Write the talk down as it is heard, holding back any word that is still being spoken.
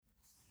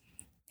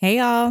Hey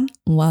y'all,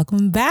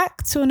 welcome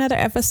back to another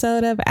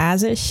episode of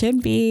As It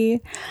Should Be.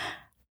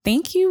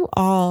 Thank you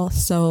all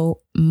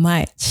so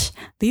much.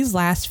 These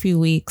last few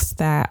weeks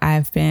that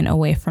I've been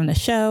away from the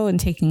show and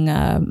taking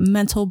a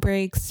mental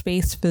break,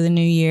 space for the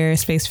new year,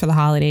 space for the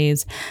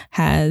holidays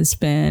has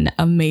been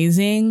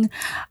amazing.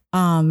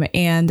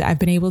 And I've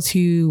been able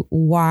to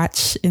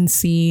watch and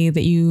see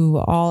that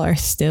you all are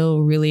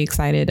still really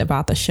excited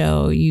about the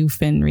show. You've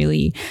been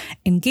really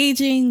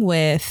engaging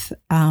with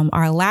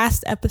our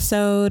last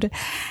episode.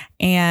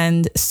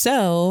 And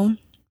so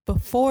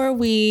before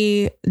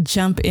we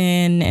jump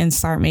in and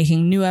start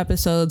making new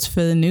episodes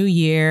for the new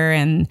year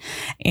and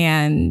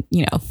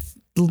you know,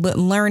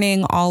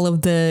 learning all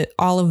of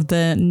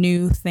the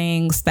new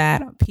things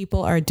that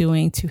people are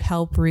doing to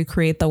help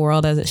recreate the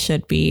world as it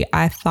should be,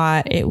 I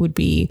thought it would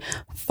be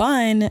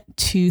fun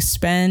to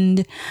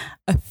spend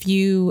a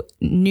few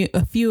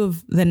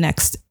of the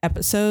next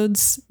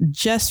episodes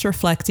just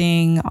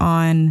reflecting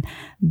on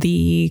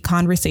the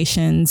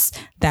conversations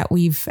that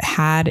we've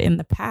had in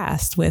the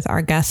past with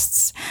our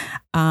guests,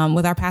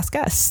 with our past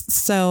guests.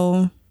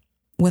 So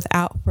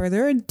without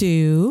further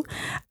ado,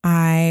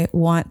 I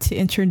want to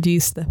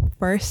introduce the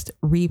first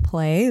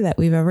replay that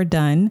we've ever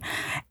done.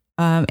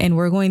 And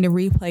we're going to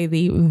replay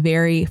the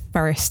very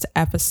first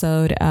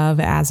episode of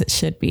As It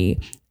Should Be.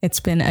 It's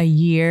been a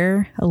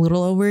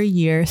little over a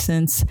year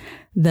since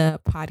the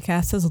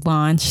podcast has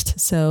launched.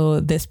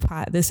 So this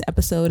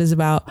episode is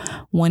about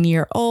 1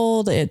 year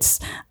old.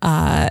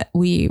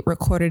 We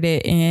recorded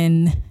it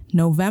in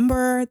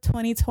November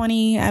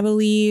 2020, I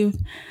believe.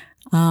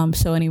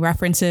 So any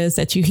references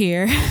that you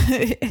hear,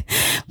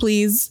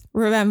 please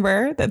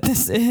remember that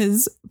this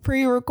is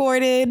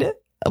pre-recorded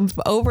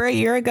over a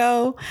year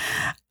ago.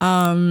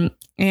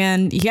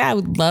 And yeah, I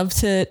would love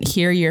to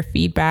hear your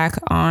feedback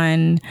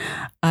on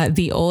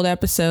the old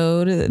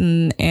episode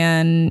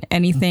and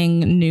anything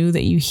new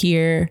that you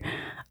hear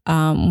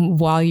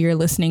while you're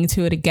listening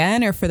to it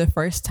again or for the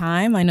first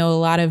time. I know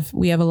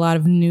we have a lot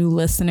of new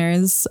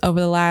listeners over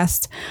the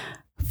last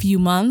few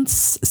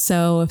months.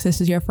 So if this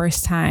is your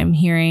first time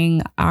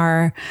hearing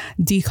our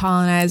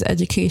Decolonize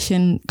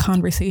education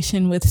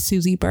conversation with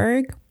Susie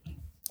Berg,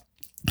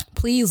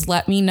 please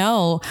let me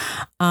know.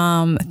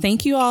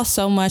 Thank you all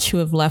so much who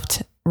have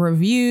left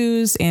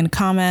reviews and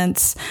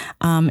comments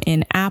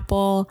in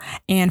Apple.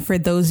 And for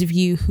those of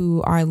you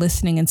who are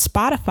listening in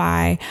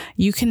Spotify,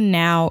 you can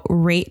now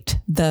rate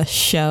the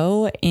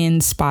show in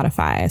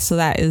Spotify. So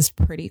that is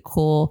pretty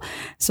cool.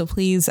 So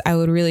please, I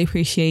would really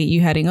appreciate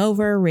you heading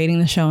over, rating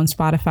the show on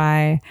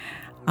Spotify.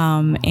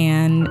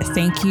 And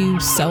thank you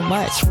so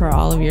much for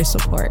all of your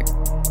support.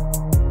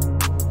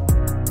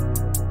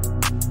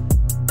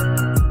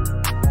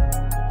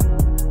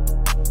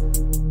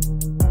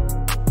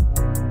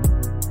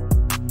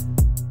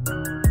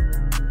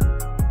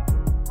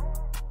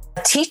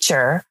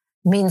 Teacher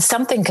means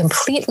something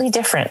completely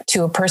different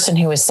to a person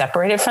who is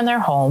separated from their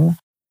home,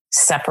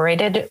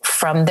 separated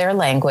from their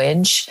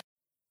language,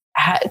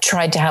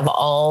 tried to have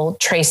all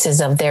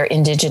traces of their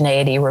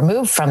indigeneity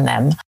removed from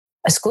them.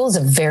 A school is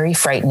a very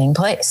frightening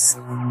place.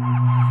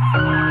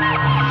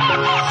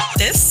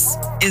 This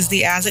is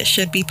the As It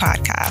Should Be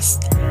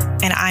podcast,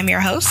 and I'm your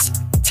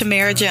host,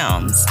 Tamara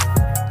Jones.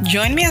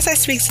 Join me as I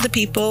speak to the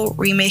people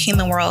remaking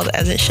the world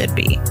as it should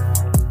be.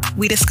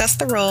 We discuss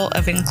the role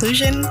of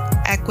inclusion,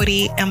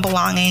 equity, and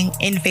belonging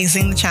in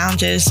facing the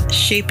challenges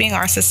shaping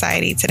our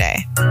society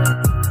today.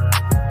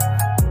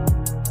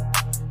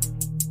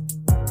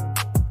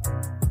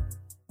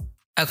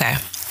 Okay,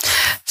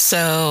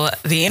 so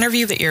the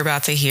interview that you're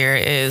about to hear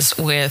is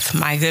with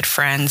my good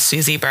friend,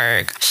 Susie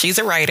Berg. She's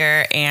a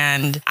writer,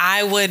 and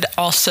I would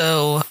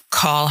also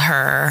call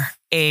her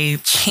a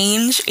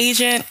change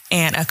agent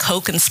and a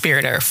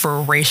co-conspirator for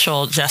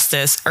racial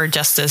justice, or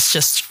justice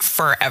just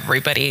for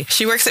everybody.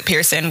 She works at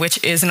Pearson,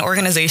 which is an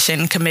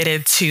organization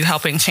committed to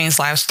helping change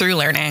lives through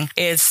learning.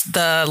 It's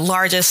the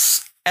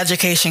largest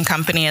education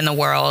company in the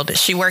world.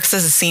 She works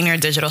as a senior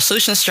digital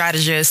solution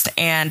strategist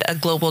and a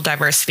global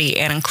diversity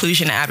and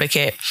inclusion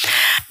advocate.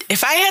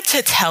 If I had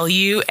to tell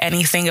you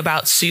anything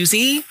about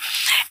Susie,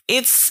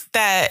 it's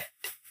that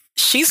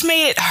she's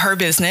made it her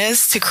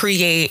business to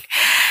create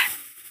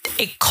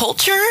a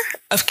culture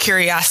of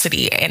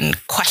curiosity and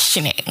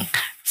questioning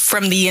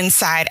from the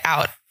inside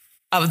out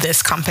of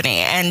this company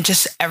and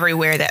just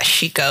everywhere that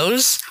she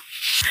goes.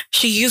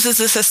 She uses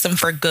the system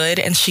for good,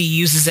 and she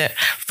uses it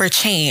for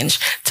change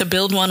to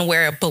build one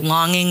where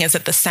belonging is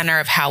at the center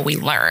of how we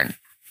learn.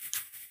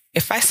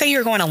 If I say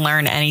you're going to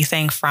learn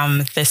anything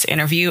from this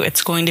interview,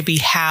 it's going to be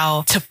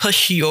how to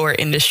push your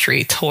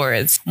industry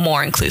towards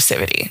more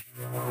inclusivity.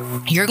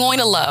 You're going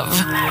to love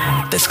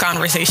this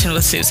conversation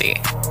with Susie.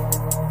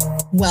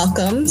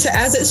 Welcome to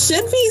As It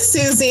Should Be,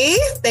 Susie.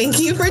 Thank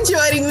you for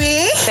joining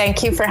me.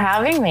 Thank you for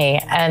having me.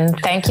 And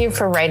thank you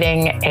for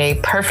writing a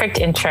perfect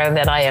intro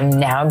that I am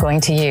now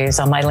going to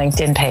use on my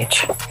LinkedIn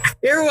page.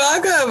 You're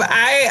welcome.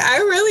 I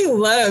really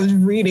loved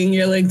reading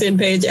your LinkedIn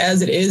page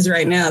as it is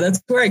right now.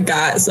 That's where I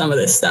got some of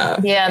this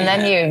stuff. Yeah, and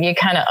then you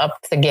kind of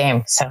upped the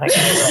game. So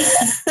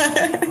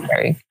I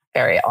very,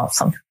 very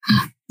awesome.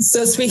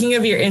 So speaking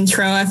of your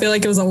intro, I feel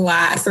like it was a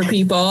lot for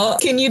people.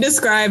 Can you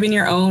describe in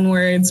your own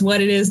words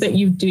what it is that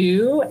you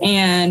do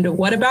and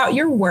what about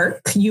your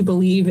work you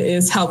believe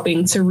is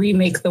helping to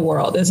remake the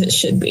world as it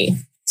should be?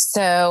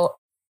 So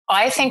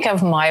I think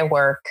of my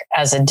work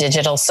as a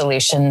digital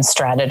solution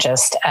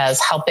strategist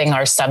as helping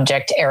our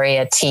subject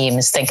area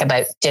teams think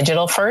about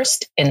digital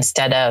first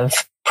instead of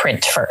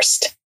print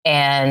first.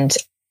 And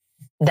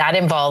that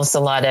involves a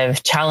lot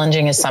of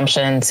challenging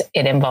assumptions.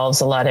 It involves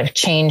a lot of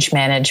change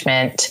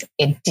management.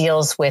 It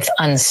deals with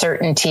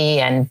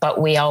uncertainty but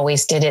we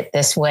always did it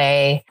this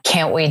way.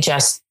 Can't we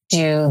just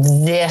do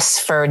this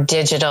for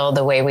digital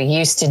the way we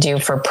used to do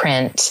for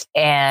print?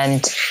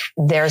 And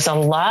there's a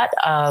lot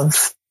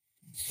of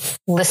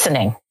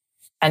listening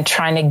and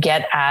trying to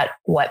get at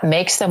what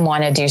makes them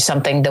want to do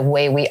something the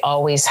way we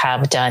always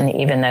have done,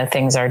 even though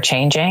things are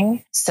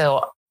changing.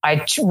 So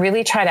I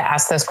really try to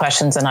ask those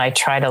questions and I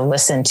try to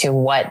listen to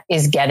what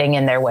is getting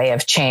in their way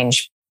of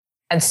change.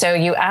 And so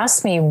you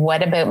asked me,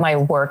 what about my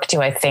work do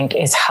I think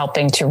is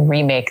helping to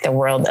remake the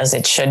world as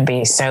it should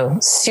be? So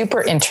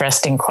super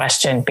interesting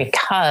question,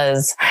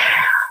 because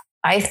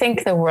I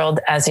think the world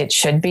as it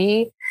should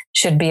be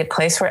a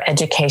place where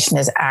education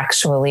is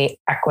actually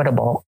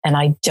equitable. And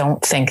I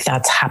don't think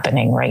that's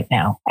happening right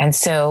now. And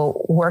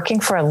so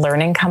working for a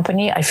learning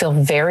company, I feel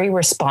very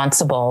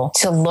responsible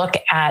to look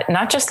at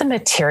not just the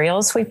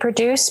materials we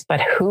produce,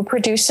 but who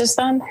produces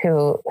them,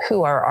 who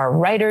are our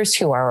writers,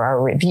 who are our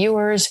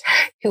reviewers,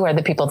 who are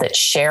the people that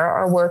share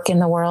our work in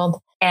the world.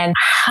 And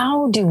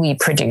how do we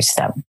produce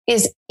them?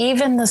 Is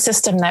even the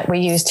system that we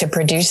use to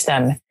produce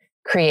them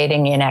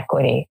creating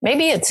inequity?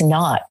 Maybe it's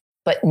not,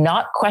 but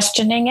not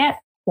questioning it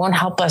won't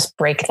help us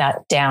break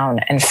that down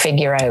and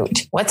figure out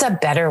what's a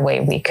better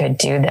way we could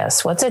do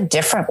this? What's a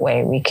different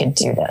way we could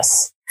do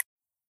this?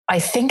 I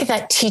think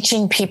that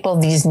teaching people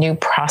these new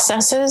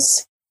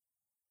processes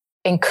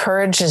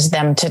encourages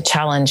them to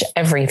challenge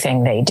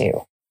everything they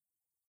do.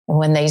 And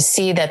when they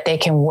see that they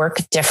can work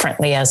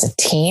differently as a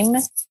team,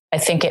 I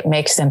think it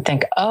makes them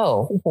think,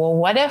 oh, well,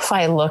 what if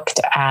I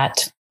looked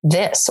at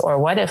this? Or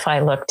what if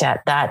I looked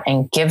at that?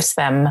 And gives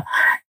them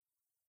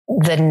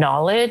the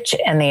knowledge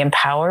and the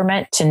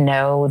empowerment to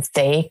know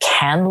they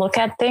can look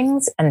at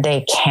things and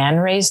they can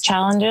raise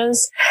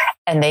challenges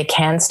and they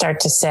can start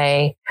to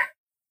say,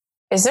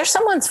 is there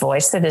someone's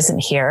voice that isn't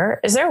here?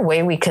 Is there a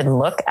way we could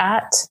look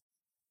at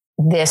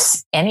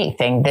this,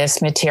 anything,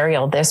 this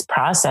material, this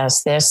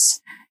process,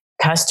 this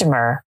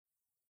customer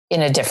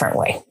in a different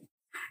way?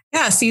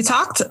 Yeah. So you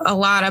talked a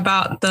lot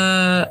about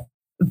the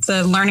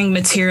learning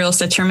materials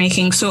that you're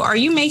making. So are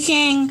you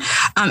making,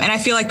 and I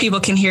feel like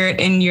people can hear it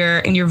in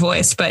your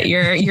voice, but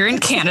you're in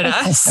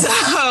Canada.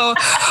 So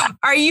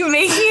are you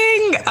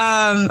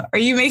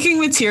making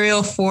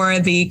material for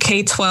the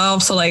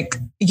K12? So like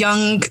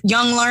young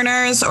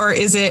learners, or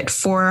is it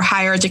for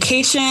higher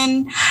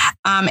education?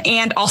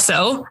 And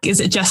also, is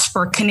it just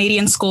for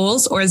Canadian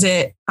schools or is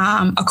it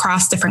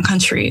across different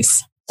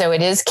countries? So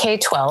it is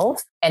K12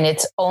 and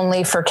it's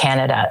only for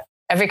Canada.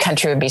 Every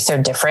country would be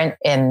so different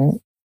in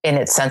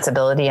its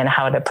sensibility and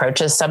how it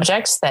approaches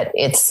subjects that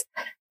it's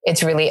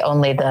really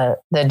only the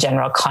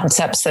general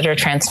concepts that are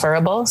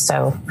transferable.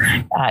 So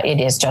it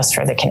is just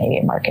for the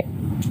Canadian market.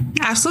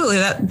 Absolutely.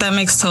 That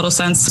makes total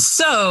sense.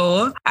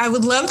 So I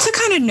would love to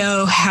kind of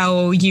know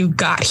how you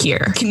got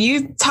here. Can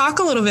you talk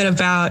a little bit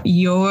about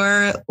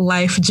your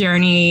life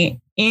journey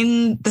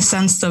in the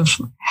sense of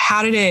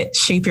how did it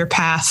shape your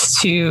path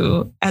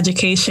to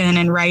education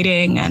and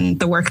writing and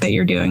the work that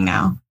you're doing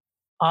now?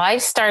 I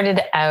started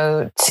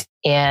out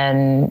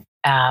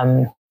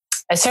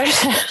I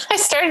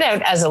started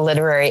out as a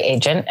literary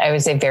agent. I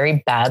was a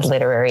very bad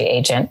literary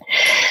agent.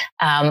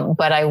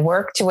 But I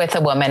worked with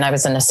a woman. I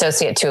was an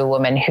associate to a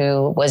woman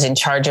who was in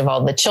charge of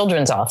all the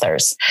children's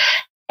authors.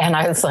 And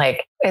I was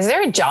like, is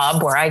there a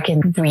job where I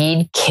can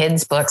read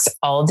kids' books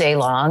all day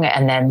long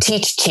and then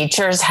teach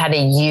teachers how to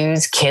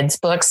use kids'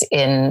 books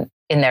in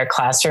their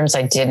classrooms?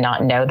 I did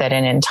not know that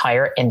an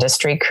entire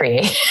industry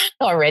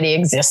already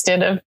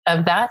existed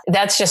of that.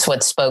 That's just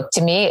what spoke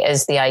to me,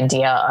 is the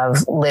idea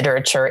of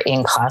literature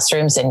in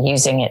classrooms and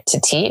using it to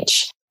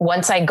teach.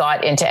 Once I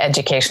got into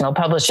educational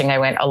publishing, I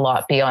went a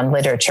lot beyond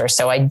literature.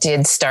 So I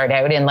did start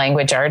out in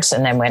language arts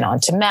and then went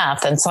on to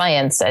math and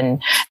science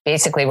and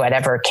basically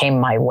whatever came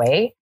my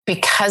way,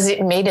 because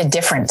it made a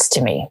difference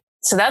to me.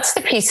 So that's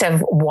the piece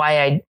of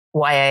why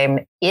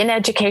I'm in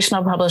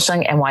educational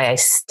publishing and why I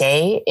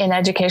stay in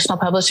educational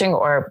publishing,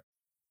 or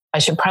I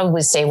should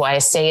probably say why I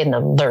stay in the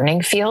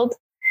learning field.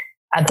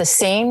 At the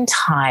same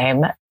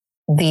time,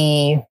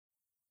 the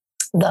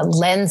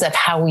lens of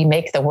how we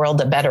make the world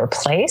a better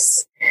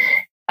place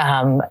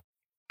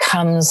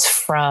comes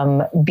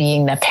from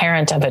being the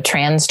parent of a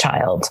trans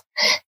child.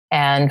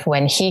 And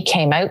when he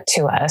came out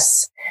to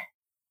us,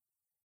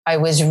 I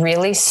was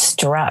really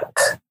struck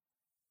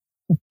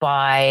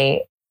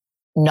by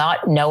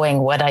not knowing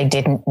what I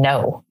didn't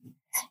know.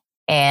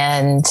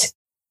 And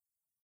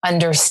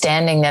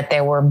understanding that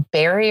there were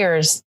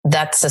barriers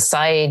that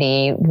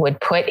society would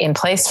put in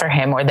place for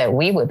him, or that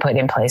we would put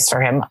in place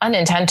for him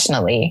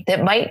unintentionally,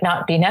 that might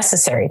not be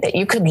necessary, that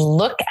you could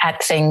look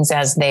at things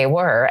as they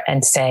were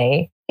and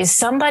say, is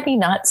somebody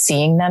not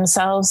seeing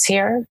themselves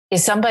here?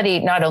 Is somebody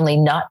not only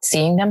not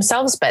seeing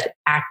themselves, but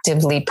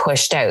actively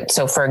pushed out?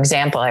 So for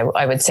example,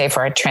 I would say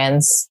for a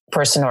trans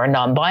person or a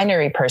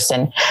non-binary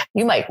person,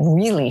 you might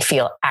really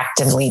feel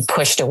actively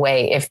pushed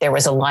away if there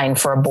was a line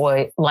for a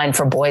boy, line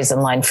for boys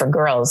and line for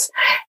girls.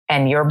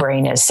 And your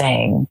brain is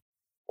saying,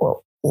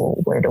 well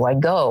where do I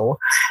go?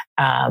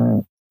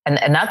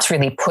 And that's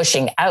really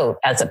pushing out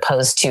as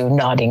opposed to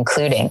not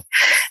including.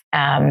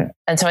 And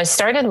so I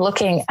started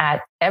looking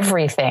at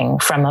everything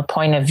from a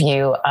point of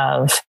view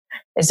of,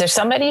 is there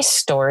somebody's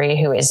story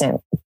who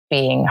isn't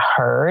being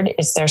heard?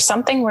 Is there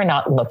something we're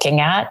not looking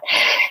at?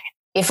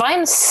 If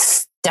I'm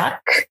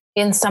stuck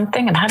in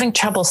something, I'm having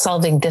trouble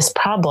solving this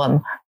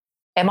problem,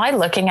 am I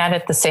looking at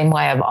it the same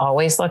way I've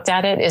always looked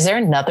at it? Is there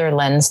another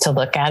lens to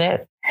look at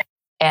it?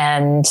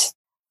 And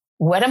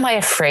what am I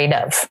afraid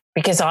of?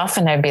 Because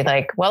often I'd be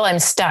like, well, I'm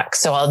stuck,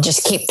 so I'll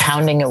just keep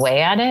pounding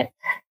away at it,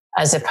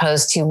 as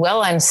opposed to,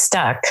 well, I'm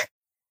stuck.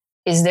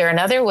 Is there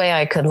another way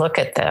I could look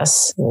at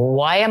this?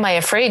 Why am I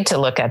afraid to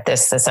look at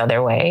this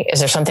other way? Is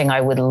there something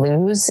I would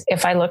lose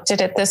if I looked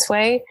at it this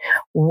way?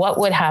 What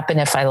would happen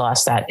if I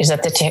lost that? Is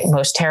that the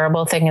most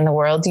terrible thing in the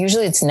world?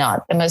 Usually it's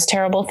not the most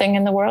terrible thing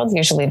in the world.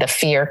 Usually the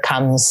fear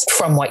comes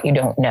from what you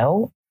don't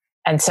know.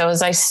 And so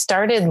as I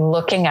started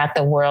looking at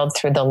the world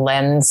through the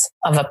lens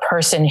of a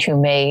person who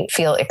may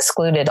feel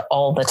excluded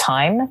all the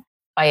time,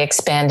 I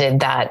expanded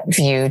that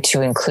view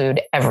to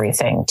include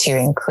everything, to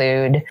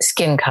include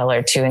skin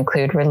color, to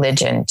include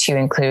religion,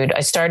 I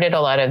started a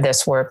lot of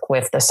this work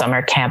with the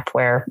summer camp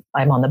where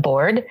I'm on the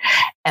board.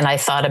 And I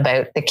thought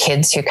about the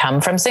kids who come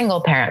from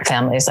single parent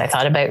families. I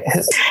thought about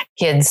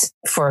kids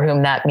for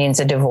whom that means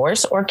a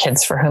divorce, or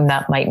kids for whom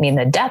that might mean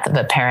the death of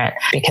a parent.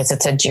 Because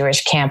it's a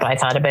Jewish camp, I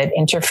thought about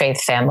interfaith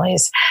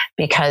families,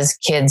 because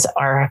kids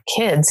are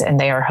kids and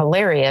they are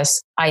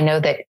hilarious. I know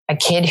that a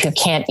kid who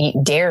can't eat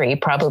dairy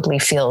probably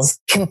feels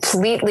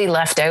completely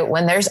left out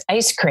when there's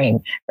ice cream,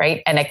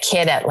 right? And a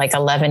kid at like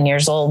 11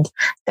 years old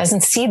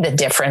doesn't see the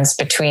difference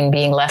between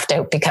being left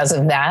out because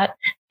of that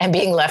and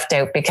being left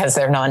out because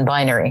they're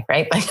non-binary,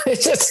 right? Like,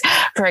 it's just,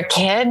 for a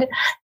kid,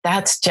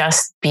 that's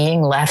just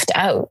being left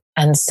out.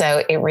 And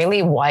so it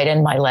really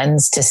widened my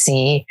lens to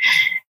see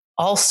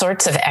all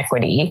sorts of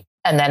equity,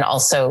 and then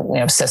also,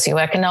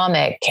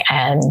 socioeconomic,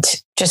 and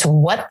just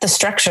what the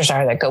structures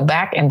are that go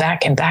back and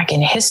back and back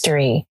in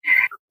history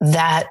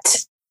that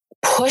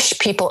push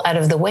people out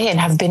of the way and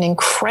have been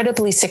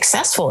incredibly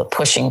successful at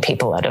pushing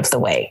people out of the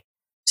way,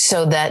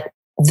 so that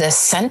the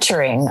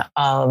centering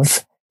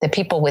of the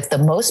people with the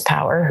most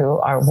power, who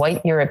are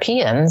white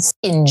Europeans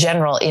in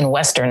general in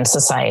Western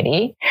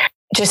society,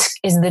 just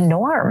is the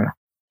norm.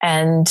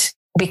 And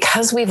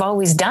because we've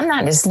always done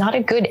that, is not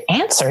a good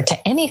answer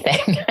to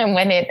anything. And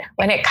when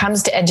it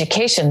comes to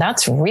education,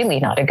 that's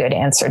really not a good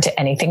answer to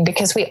anything,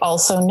 because we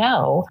also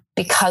know,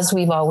 because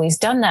we've always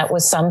done that,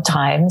 was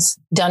sometimes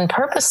done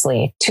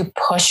purposely to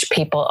push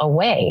people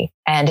away.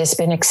 And it's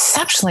been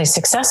exceptionally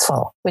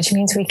successful, which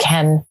means we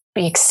can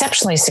be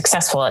exceptionally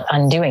successful at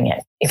undoing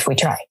it if we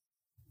try.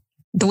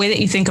 The way that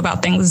you think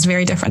about things is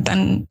very different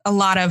than a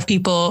lot of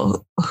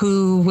people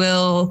who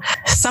will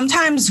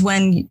sometimes,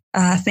 when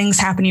things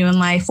happen to you in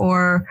life,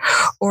 or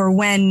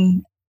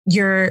when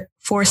you're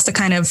forced to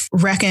kind of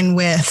reckon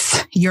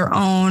with your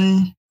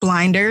own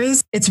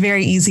blinders, it's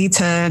very easy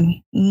to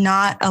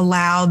not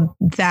allow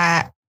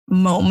that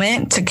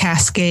moment to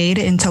cascade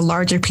into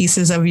larger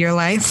pieces of your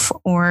life,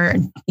 or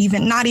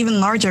even not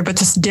even larger, but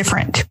just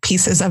different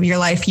pieces of your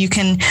life. You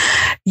can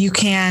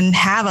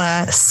have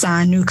a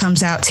son who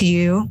comes out to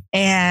you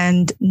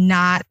and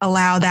not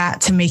allow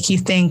that to make you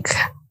think,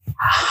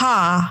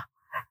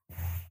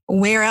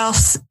 where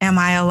else am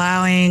I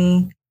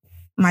allowing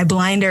my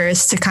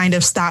blinders to kind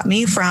of stop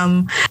me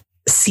from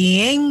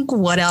seeing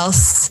what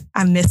else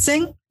I'm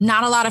missing?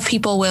 Not a lot of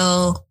people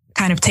will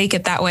kind of take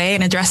it that way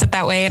and address it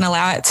that way and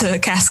allow it to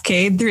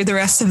cascade through the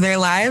rest of their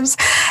lives.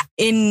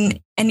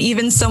 And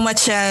even so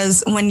much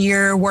as when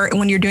you're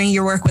doing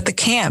your work with the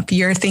camp,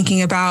 you're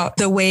thinking about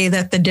the way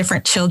that the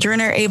different children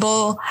are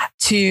able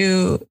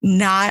to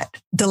not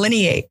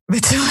delineate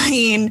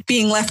between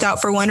being left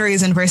out for one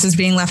reason versus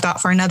being left out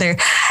for another.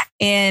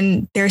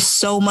 And there's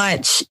so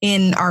much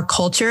in our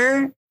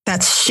culture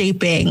that's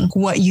shaping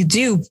what you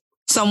do.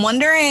 So I'm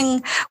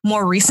wondering,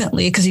 more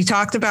recently, because you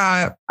talked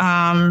about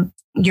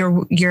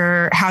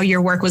your how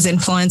your work was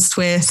influenced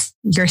with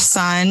your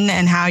son,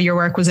 and how your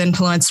work was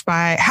influenced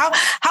by how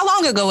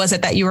long ago was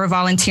it that you were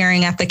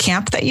volunteering at the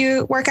camp that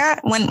you work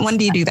at? When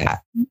do you do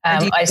that?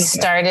 I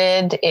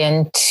started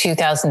in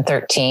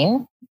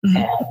 2013. Mm-hmm.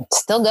 And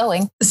still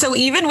going. So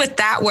even with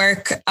that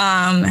work,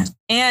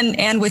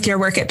 and with your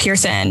work at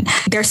Pearson,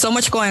 there's so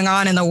much going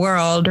on in the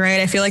world, right?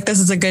 I feel like this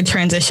is a good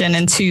transition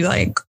into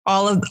like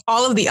all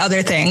of the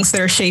other things that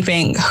are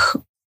shaping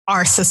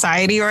our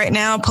society right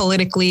now.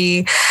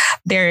 Politically,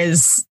 there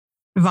is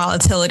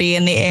volatility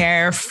in the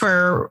air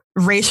for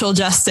racial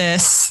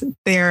justice.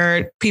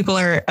 People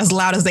are as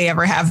loud as they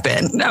ever have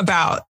been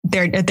about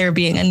there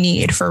being a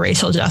need for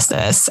racial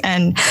justice,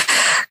 and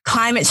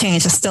climate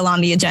change is still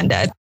on the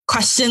agenda.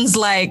 Questions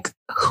like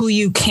who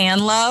you can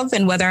love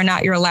and whether or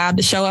not you're allowed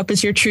to show up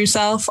as your true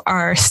self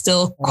are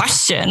still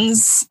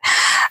questions.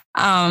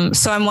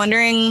 So I'm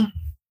wondering,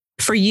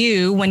 for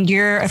you, when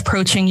you're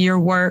approaching your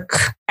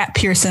work at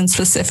Pearson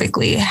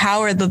specifically, how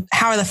are the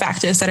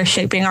factors that are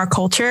shaping our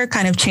culture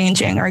kind of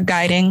changing or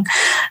guiding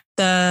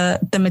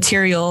the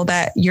material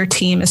that your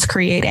team is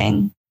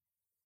creating?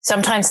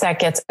 Sometimes that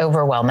gets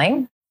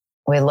overwhelming.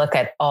 We look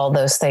at all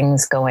those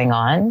things going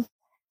on.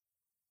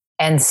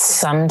 And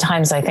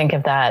sometimes I think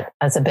of that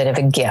as a bit of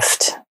a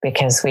gift,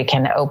 because we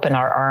can open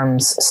our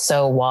arms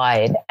so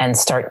wide and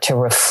start to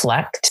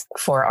reflect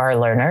for our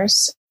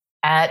learners.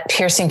 At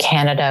Pearson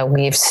Canada,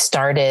 we've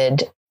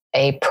started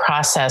a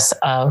process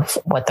of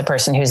what the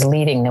person who's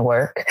leading the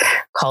work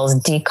calls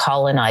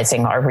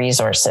decolonizing our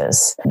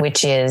resources,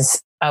 which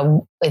is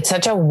it's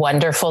such a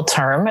wonderful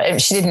term.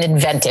 She didn't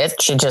invent it.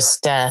 She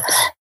just,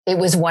 it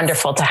was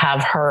wonderful to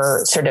have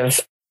her sort of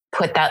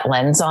put that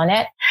lens on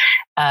it.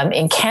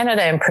 In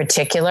Canada in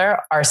particular,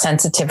 our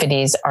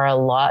sensitivities are a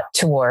lot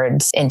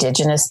towards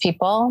Indigenous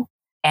people.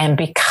 And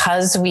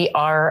because we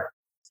are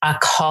a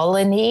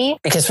colony,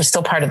 because we're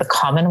still part of the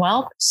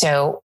Commonwealth,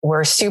 so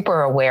we're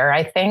super aware,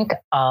 I think,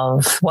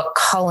 of what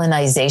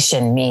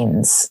colonization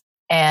means.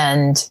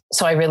 And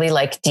so I really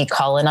like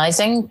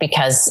decolonizing,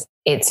 because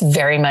it's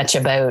very much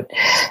about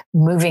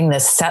moving the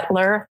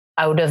settler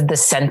out of the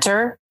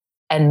center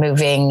and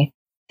moving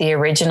the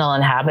original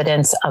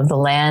inhabitants of the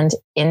land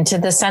into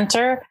the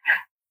center,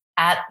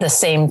 at the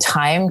same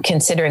time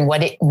considering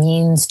what it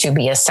means to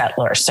be a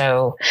settler.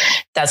 So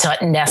that's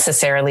not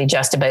necessarily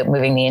just about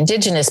moving the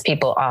Indigenous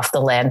people off the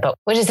land, but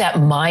what is that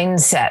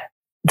mindset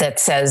that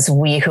says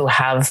we who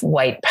have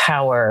white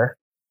power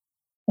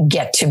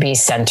get to be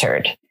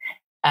centered?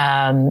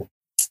 And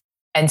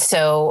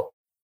so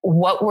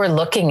what we're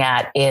looking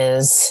at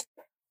is,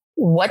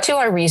 what do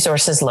our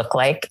resources look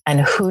like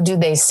and who do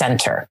they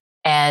center?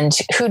 And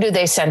who do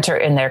they center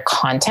in their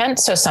content?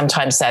 So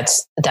sometimes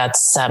that's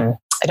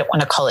I don't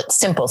want to call it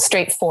simple,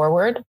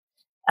 straightforward.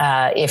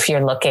 If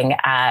you're looking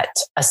at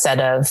a set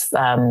of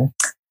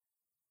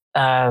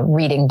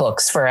reading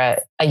books for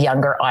a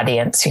younger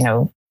audience,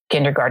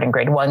 kindergarten,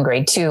 grade 1,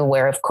 grade 2,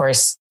 where of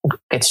course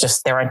it's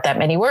just, there aren't that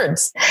many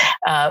words,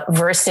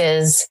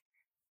 versus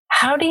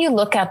how do you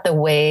look at the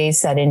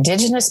ways that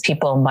Indigenous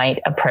people might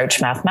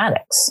approach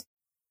mathematics?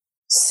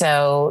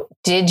 So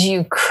did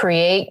you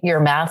create your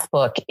math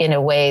book in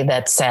a way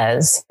that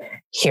says,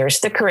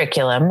 here's the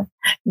curriculum,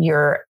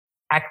 your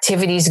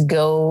activities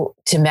go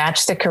to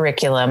match the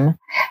curriculum,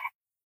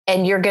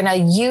 and you're going to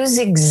use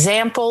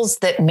examples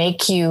that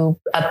make you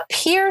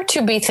appear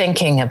to be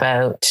thinking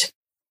about,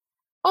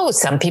 oh,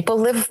 some people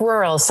live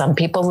rural, some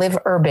people live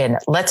urban.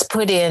 Let's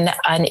put in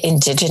an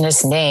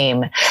Indigenous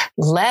name.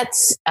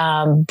 Let's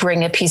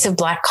bring a piece of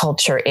Black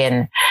culture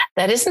in.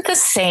 That isn't the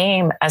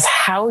same as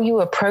how you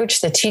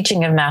approach the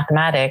teaching of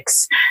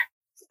mathematics,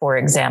 for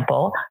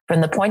example,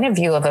 from the point of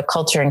view of a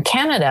culture in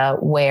Canada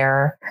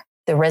where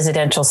the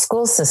residential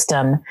school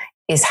system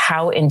is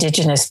how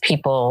Indigenous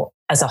people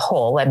as a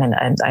whole, I mean,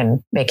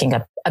 I'm making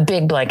a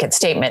big blanket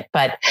statement,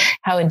 but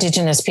how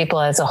Indigenous people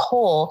as a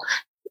whole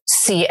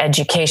see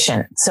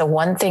education. So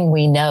one thing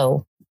we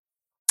know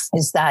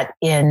is that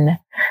in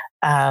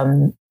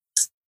our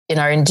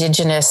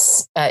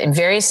Indigenous, in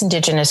various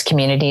Indigenous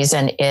communities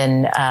and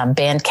in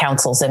band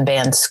councils and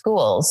band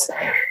schools,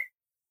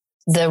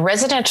 the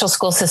residential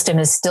school system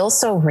is still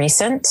so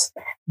recent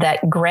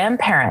that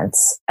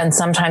grandparents and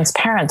sometimes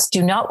parents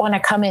do not want to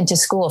come into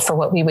school for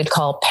what we would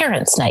call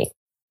parents' night,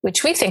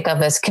 which we think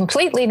of as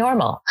completely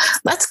normal.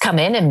 Let's come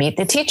in and meet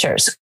the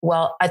teachers.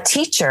 Well, a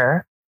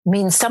teacher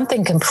means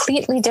something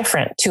completely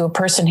different to a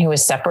person who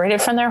is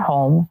separated from their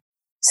home,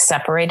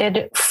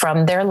 separated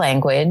from their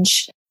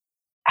language,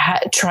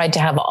 tried to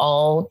have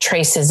all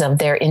traces of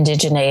their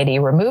indigeneity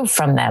removed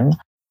from them.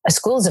 A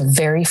school is a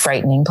very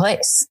frightening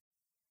place.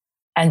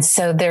 And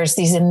so there's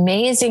these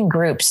amazing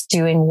groups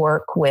doing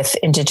work with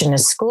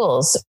Indigenous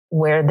schools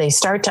where they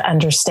start to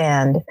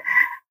understand,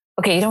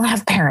 okay, you don't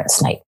have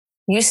parents' night.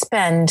 You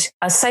spend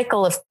a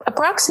cycle of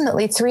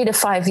approximately 3 to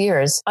 5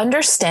 years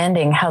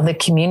understanding how the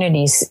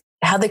community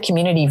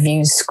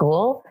views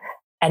school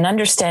and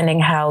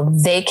understanding how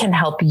they can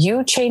help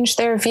you change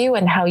their view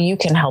and how you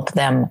can help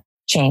them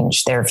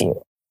change their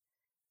view.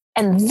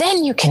 And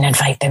then you can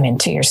invite them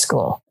into your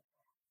school.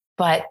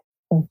 But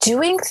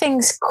doing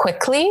things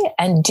quickly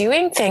and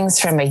doing things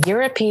from a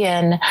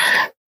European,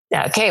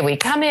 okay, we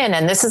come in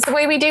and this is the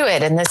way we do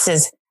it. And that's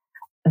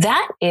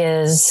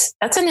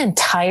an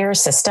entire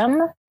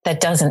system that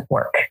doesn't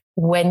work.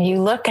 When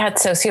you look at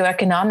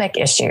socioeconomic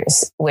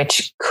issues,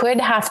 which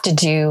could have to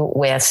do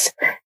with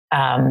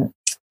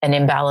an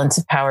imbalance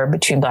of power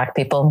between Black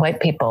people and white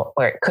people,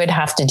 or it could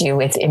have to do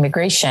with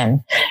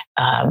immigration,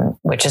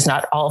 which is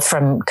not all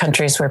from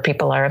countries where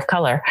people are of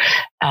color,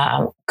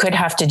 could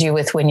have to do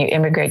with when you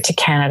immigrate to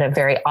Canada,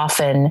 very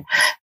often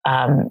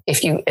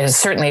if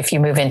you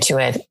move into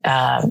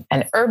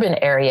an urban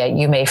area,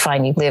 you may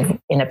find you live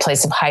in a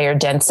place of higher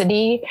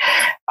density,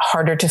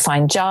 harder to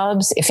find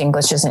jobs if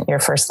English isn't your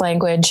first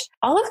language.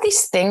 All of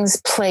these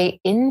things play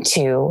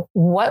into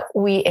what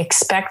we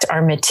expect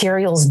our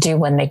materials do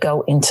when they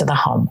go into the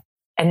home.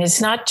 And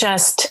it's not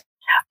just,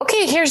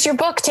 okay, here's your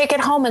book, take it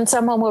home and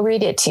someone will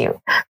read it to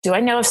you. Do I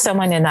know if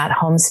someone in that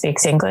home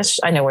speaks English?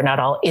 I know we're not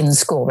all in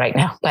school right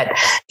now, but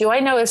do I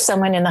know if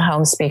someone in the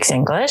home speaks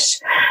English?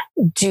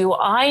 Do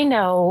I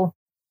know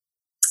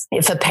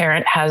if a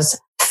parent has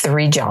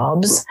 3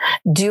 jobs?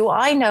 Do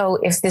I know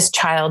if this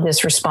child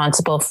is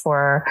responsible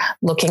for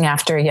looking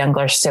after a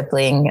younger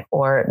sibling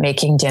or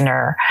making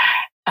dinner?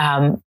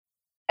 And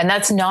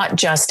that's not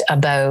just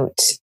about,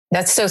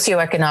 that's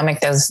socioeconomic,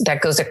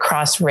 that goes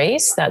across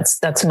race.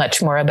 That's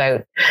much more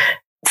about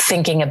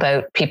thinking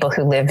about people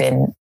who live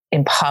in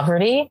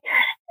poverty,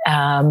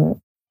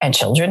 and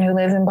children who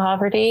live in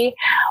poverty,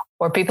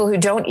 or people who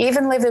don't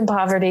even live in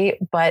poverty,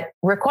 but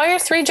require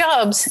 3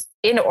 jobs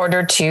in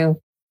order to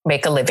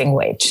make a living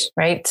wage,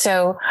 right?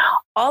 So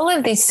all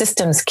of these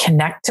systems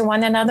connect to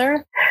one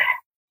another.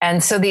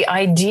 And so the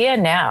idea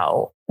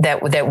now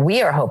that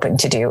we are hoping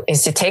to do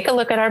is to take a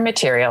look at our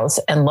materials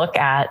and look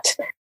at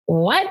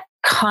what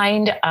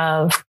kind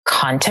of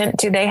content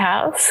do they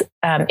have?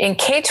 In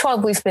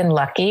K12, we've been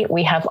lucky.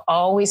 We have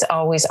always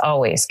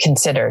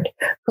considered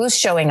who's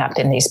showing up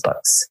in these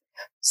books.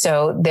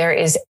 So there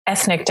is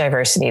ethnic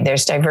diversity.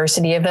 There's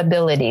diversity of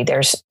ability.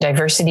 There's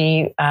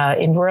diversity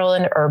in rural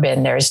and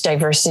urban. There's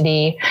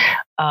diversity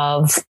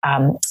of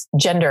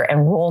gender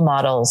and role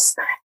models.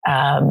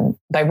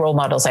 By role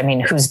models, I mean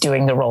who's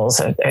doing the roles.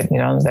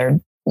 They're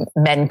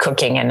men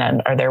cooking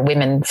and are there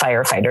women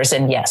firefighters?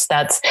 And yes,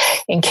 that's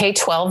in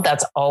K12.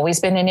 That's always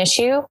been an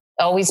issue.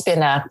 Always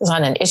been it's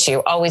not an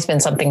issue. Always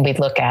been something we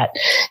look at.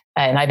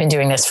 And I've been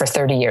doing this for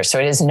 30 years, so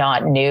it is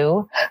not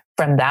new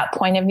from that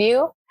point of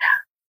view.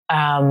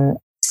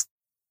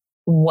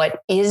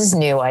 What is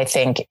new, I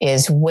think,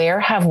 is where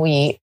have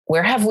we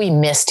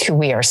missed who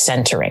we are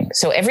centering?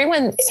 So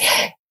everyone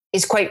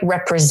is quite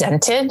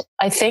represented,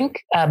 I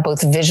think,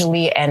 both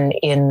visually and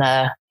in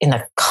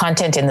the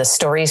content, in the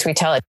stories we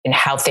tell, and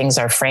how things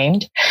are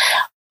framed.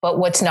 But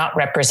what's not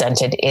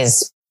represented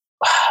is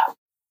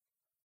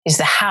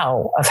the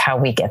how of how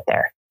we get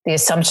there. The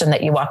assumption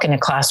that you walk in a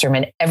classroom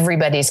and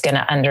everybody's going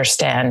to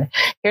understand.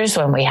 Here's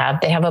one they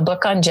have a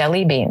book on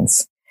jelly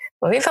beans.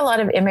 Well, we have a lot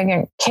of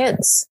immigrant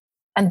kids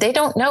and they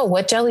don't know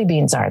what jelly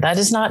beans are. That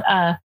is not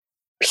a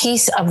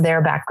piece of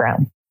their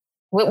background.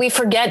 What we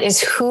forget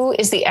is who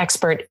is the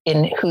expert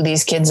in who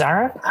these kids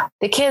are.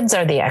 The kids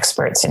are the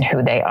experts in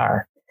who they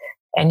are.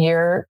 And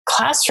your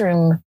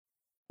classroom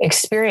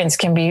experience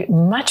can be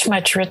much,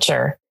 much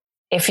richer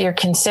if you're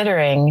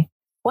considering,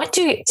 what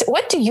do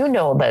you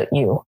know about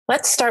you?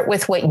 Let's start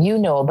with what you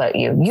know about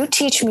you. You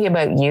teach me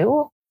about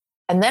you,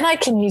 and then I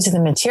can use the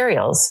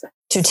materials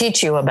to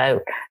teach you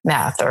about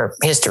math or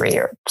history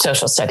or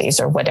social studies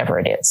or whatever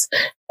it is.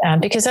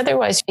 Because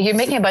otherwise you're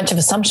making a bunch of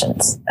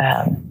assumptions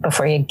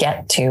before you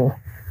get to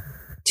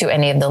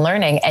any of the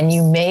learning, and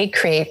you may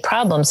create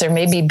problems. There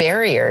may be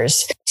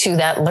barriers to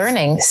that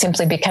learning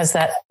simply because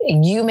that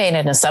you made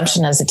an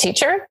assumption as a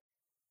teacher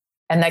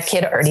and that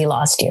kid already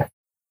lost you.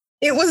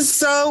 It was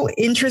so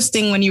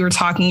interesting when you were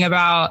talking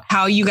about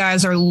how you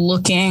guys are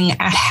looking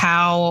at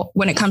how,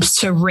 when it comes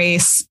to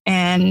race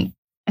and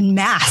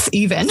math,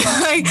 even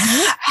like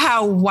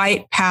how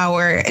white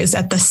power is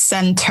at the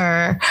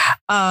center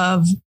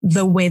of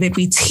the way that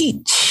we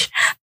teach.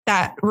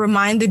 That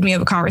reminded me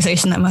of a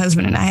conversation that my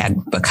husband and I had,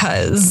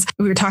 because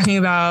we were talking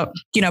about,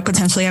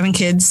 potentially having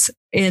kids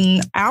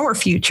in our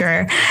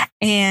future,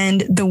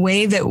 and the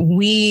way that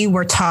we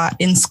were taught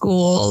in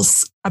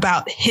schools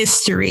about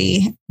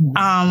history.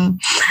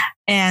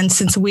 And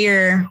since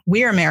we're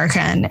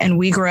American and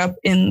we grew up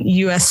in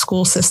U.S.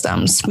 school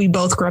systems, we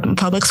both grew up in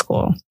public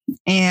school.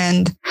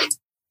 And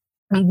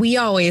we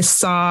always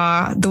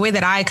saw, the way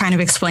that I kind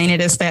of explain it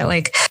is that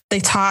like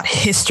they taught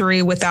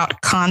history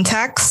without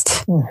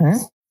context.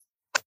 Mm-hmm.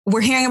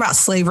 We're hearing about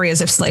slavery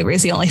as if slavery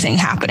is the only thing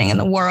happening in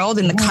the world,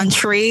 in the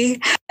country.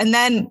 And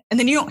then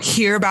you don't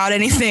hear about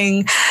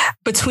anything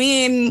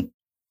between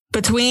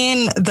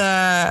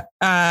the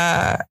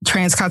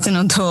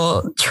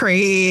transcontinental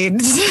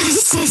trade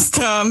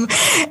system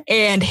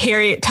and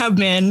Harriet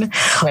Tubman.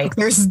 Right.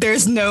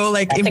 There's no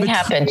like nothing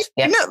happened.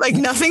 Yep.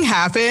 Nothing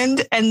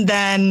happened. And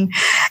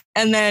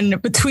then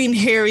between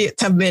Harriet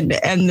Tubman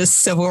and the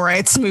civil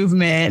rights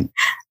movement,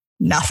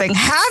 nothing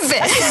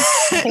happened.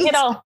 Nothing at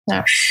all.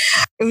 No.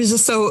 It was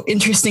just so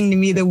interesting to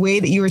me, the way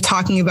that you were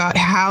talking about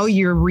how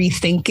you're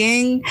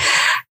rethinking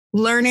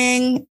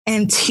learning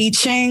and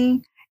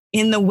teaching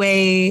in the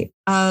way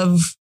of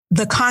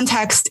the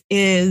context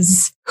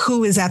is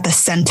who is at the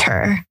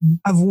center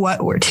of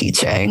what we're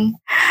teaching.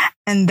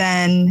 And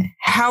then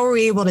how are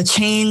we able to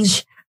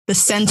change the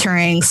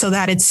centering so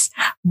that it's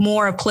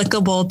more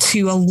applicable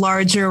to a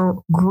larger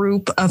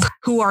group of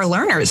who our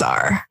learners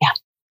are? Yeah.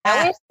 I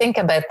always think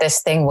about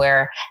this thing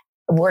where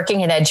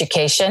working in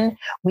education,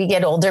 we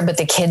get older, but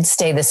the kids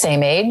stay the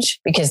same age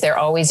because they're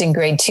always in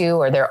grade 2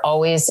 or they're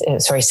always,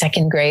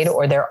 second grade,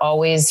 or they're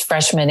always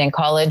freshmen in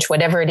college,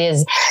 whatever it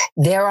is,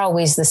 they're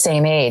always the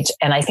same age.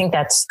 And I think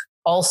that's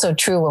also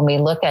true when we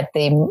look at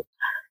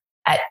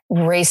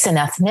race and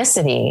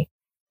ethnicity,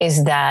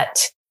 is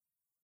that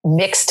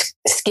mixed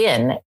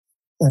skin,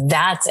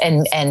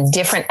 and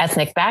different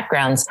ethnic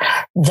backgrounds,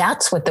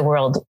 that's what the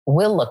world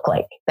will look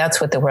like.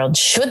 That's what the world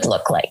should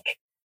look like.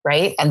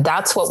 Right. And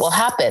that's what will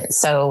happen.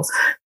 So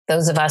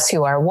those of us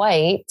who are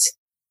white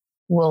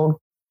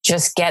will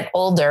just get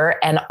older,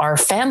 and our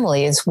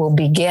families will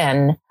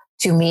begin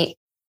to meet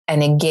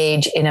and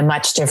engage in a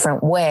much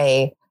different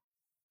way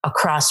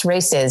across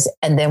races.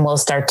 And then we'll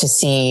start to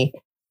see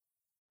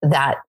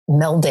that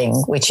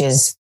melding, which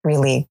is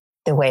really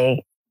the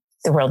way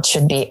the world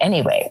should be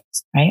anyway.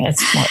 Right.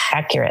 It's more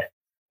accurate.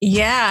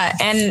 Yeah.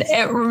 And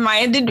it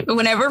reminded,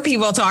 whenever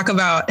people talk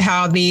about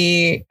how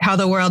the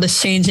world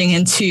is changing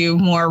into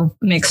more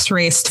mixed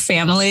race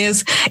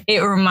families, it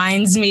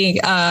reminds me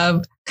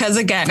of, because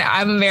again,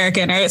 I'm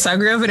American, right? So I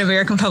grew up in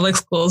American public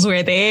schools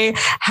where they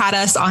had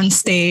us on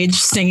stage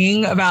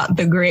singing about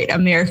the great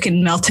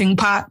American melting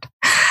pot,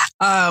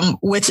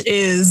 which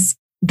is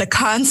the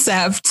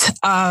concept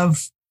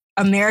of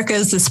America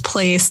is this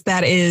place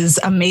that is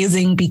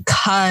amazing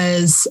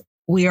because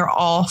we are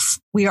all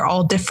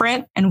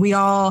different, and we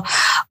all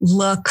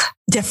look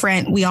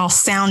different. We all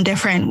sound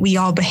different. We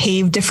all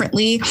behave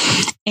differently.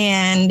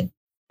 And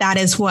that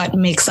is what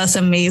makes us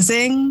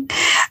amazing.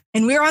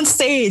 And we're on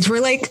stage.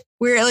 We're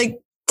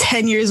like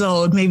 10 years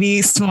old,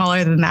 maybe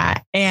smaller than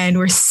that. And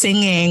we're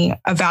singing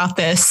about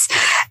this.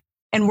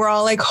 And we're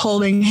all like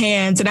holding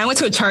hands. And I went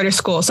to a charter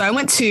school. So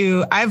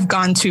I've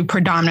gone to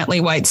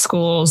predominantly white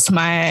schools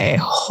my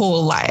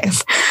whole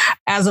life.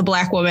 As a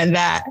Black woman,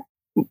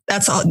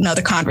 that's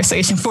another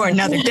conversation for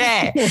another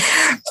day.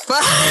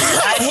 But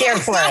I'm here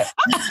for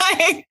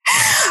it.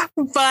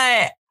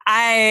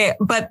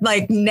 But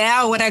like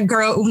now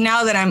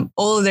now that I'm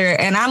older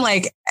and I'm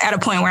like at a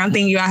point where I'm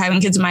thinking about having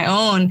kids of my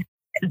own,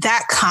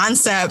 that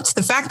concept,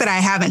 the fact that I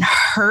haven't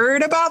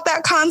heard about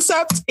that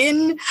concept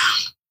in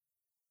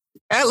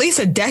at least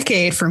a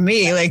decade for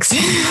me, like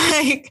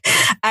I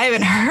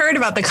haven't heard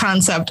about the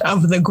concept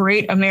of the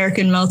great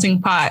American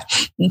melting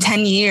pot in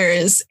 10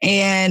 years.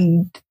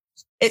 And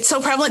it's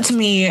so prevalent to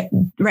me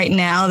right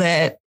now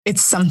that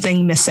it's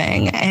something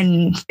missing.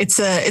 And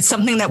it's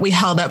something that we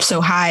held up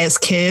so high as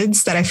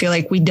kids that I feel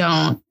like we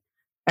don't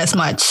as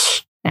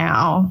much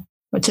now,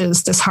 which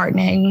is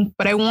disheartening.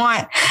 But I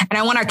want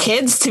our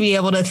kids to be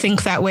able to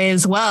think that way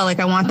as well. Like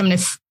I want them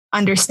to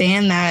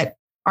understand that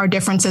our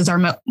differences are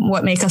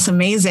what make us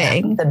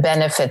amazing. The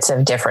benefits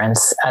of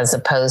difference, as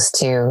opposed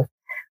to,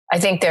 I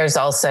think there's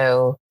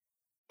also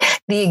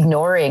the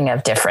ignoring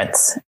of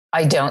difference.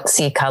 I don't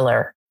see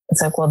color.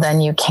 It's like, well,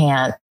 then you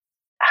can't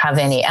have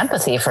any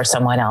empathy for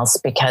someone else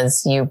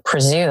because you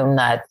presume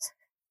that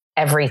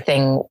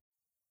everything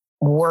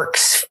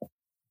works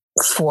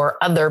for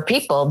other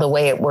people the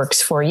way it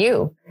works for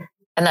you.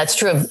 And that's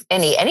true of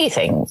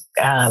anything,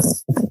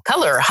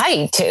 color,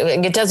 height.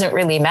 It doesn't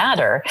really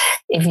matter.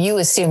 If you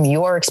assume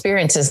your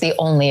experience is the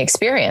only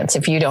experience,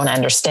 if you don't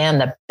understand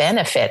the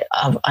benefit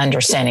of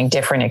understanding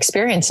different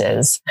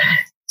experiences,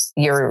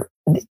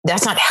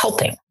 that's not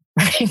helping.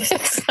 Right?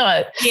 It's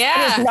not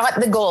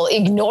the goal.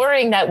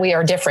 Ignoring that we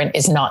are different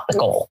is not the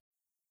goal.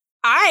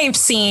 I've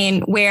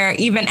seen where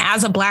even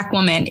as a Black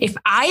woman, if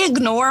I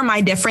ignore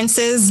my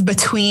differences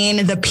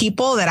between the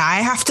people that I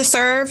have to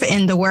serve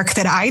in the work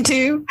that I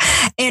do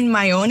in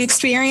my own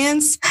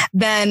experience,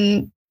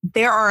 then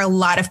there are a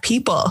lot of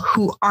people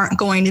who aren't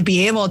going to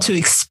be able to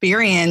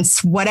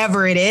experience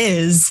whatever it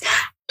is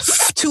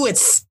to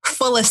its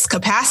fullest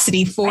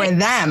capacity for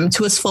them,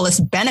 to its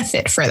fullest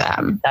benefit for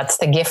them. That's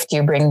the gift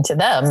you bring to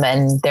them,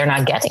 and they're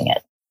not getting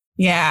it.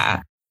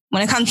 Yeah.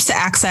 When it comes to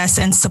access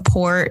and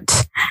support,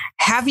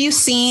 have you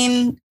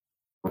seen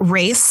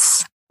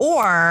race,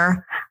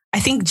 or I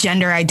think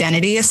gender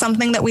identity is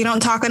something that we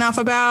don't talk enough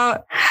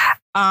about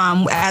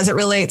as it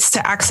relates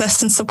to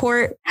access and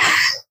support?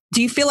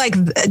 Do you feel like,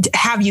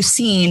 have you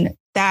seen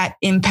that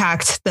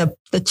impact the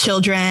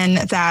children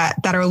that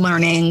are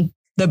learning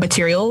the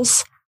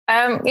materials?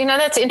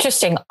 That's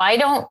interesting.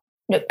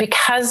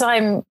 Because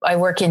I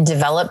work in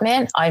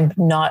development, I'm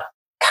not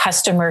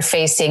customer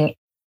facing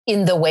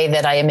in the way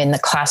that I am in the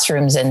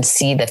classrooms and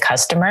see the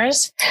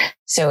customers.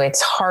 So it's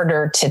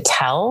harder to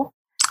tell.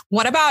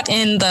 What about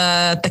in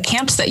the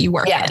camps that you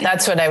work in? Yeah,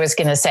 that's what I was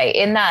going to say.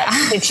 In that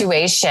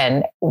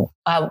situation,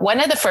 one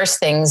of the first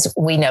things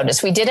we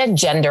noticed, we did a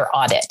gender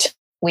audit,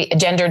 a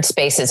gendered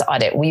spaces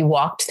audit. We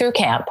walked through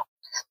camp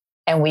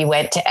and we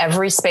went to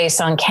every space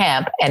on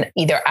camp and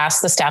either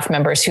asked the staff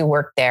members who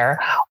worked there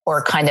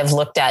or kind of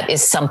looked at,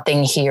 is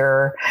something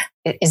here?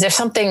 Is there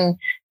something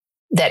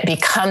that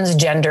becomes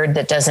gendered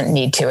that doesn't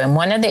need to? And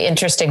one of the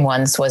interesting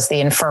ones was the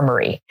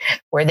infirmary,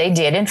 where they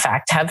did, in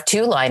fact, have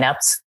 2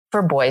 lineups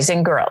for boys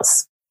and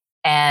girls.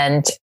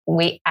 And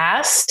we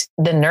asked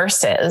the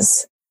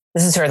nurses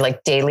This is her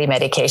like daily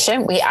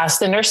medication. We asked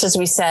the nurses,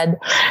 we said,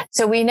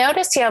 so we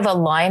noticed you have a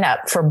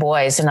lineup for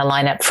boys and a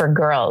lineup for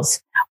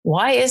girls.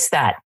 Why is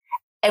that?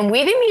 And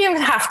we didn't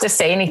even have to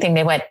say anything.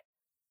 They went,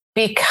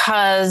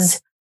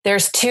 because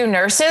there's 2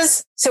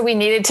 nurses, so we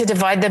needed to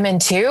divide them in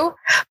 2,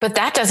 but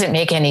that doesn't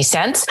make any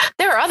sense.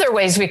 There are other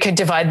ways we could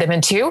divide them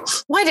in 2.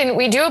 Why didn't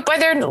we do it by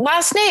their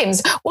last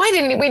names? Why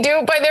didn't we do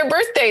it by their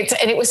birth dates?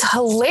 And it was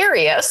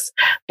hilarious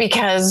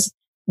because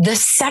the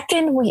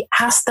second we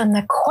asked them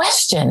the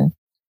question,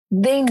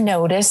 they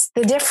noticed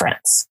the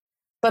difference.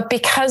 But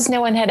because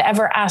no one had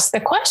ever asked the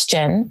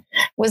question,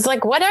 was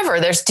like, whatever,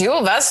 there's 2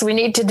 of us. We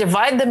need to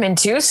divide them in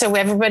 2 so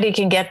everybody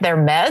can get their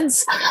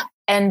meds.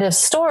 End of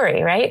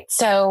story, right?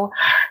 So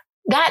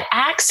that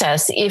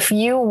access, if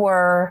you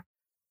were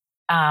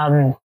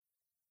a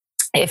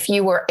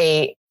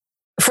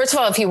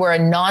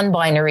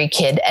non-binary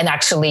kid and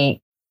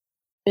actually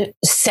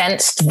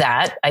sensed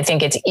that, I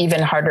think it's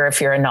even harder if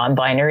you're a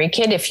non-binary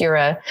kid. If you're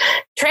a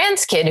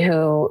trans kid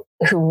who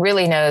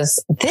really knows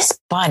this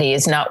body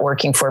is not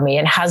working for me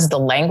and has the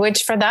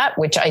language for that,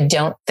 which I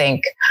don't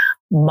think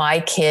my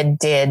kid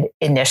did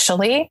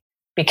initially,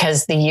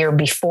 because the year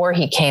before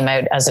he came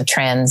out as a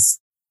trans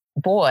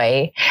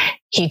boy,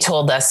 he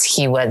told us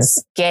he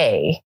was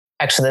gay.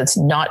 Actually, that's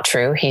not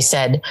true. He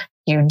said,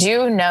 "You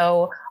do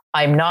know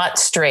I'm not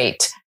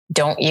straight,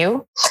 don't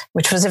you?"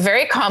 Which was a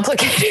very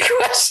complicated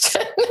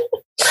question.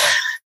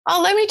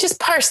 Oh, let me just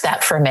parse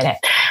that for a minute.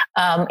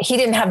 He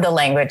didn't have the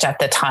language at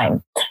the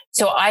time.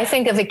 So I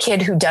think of a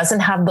kid who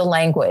doesn't have the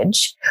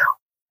language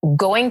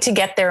going to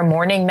get their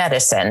morning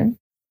medicine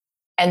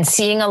and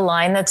seeing a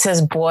line that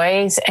says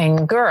boys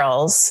and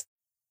girls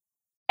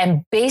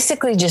and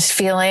basically just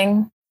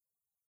feeling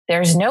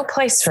there's no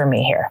place for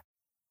me here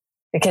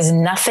because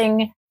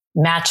nothing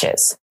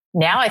matches.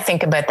 Now I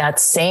think about that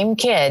same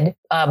kid,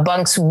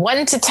 bunks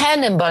 1 to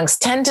 10 and bunks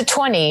 10 to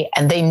 20,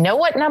 and they know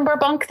what number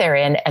bunk they're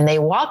in, and they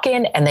walk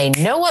in and they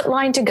know what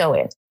line to go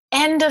in.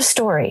 End of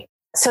story.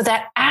 So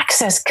that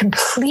access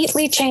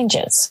completely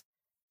changes.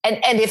 And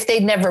if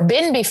they've never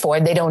been before,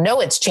 they don't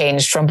know it's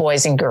changed from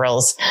boys and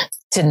girls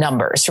to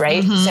numbers,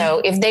 right? Mm-hmm. So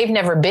if they've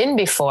never been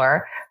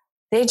before,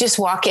 they just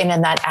walk in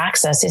and that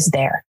access is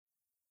there.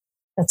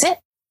 That's it.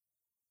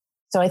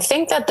 So I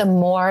think that the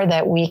more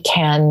that we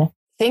can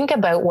think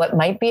about what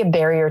might be a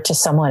barrier to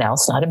someone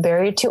else, not a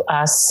barrier to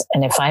us.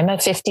 And if I'm a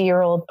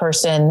 50-year-old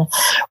person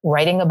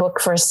writing a book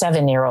for a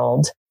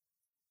 7-year-old,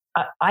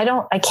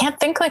 I can't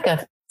think like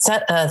a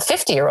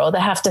 50-year-old. I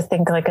have to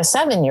think like a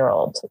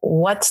 7-year-old.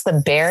 What's the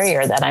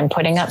barrier that I'm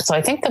putting up? So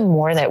I think the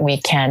more that we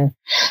can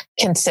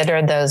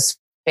consider those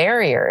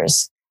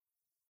barriers,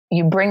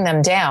 you bring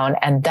them down,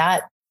 and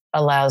that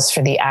allows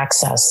for the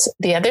access.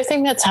 The other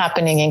thing that's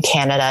happening in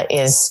Canada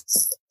is,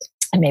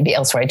 and maybe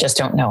elsewhere, I just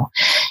don't know,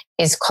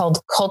 is called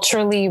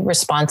culturally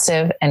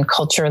responsive and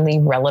culturally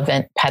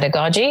relevant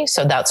pedagogy.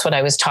 So that's what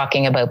I was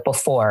talking about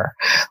before,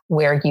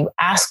 where you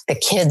ask the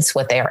kids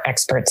what they are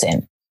experts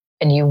in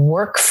and you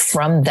work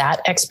from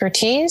that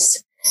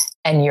expertise,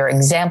 and your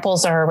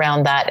examples are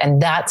around that.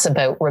 And that's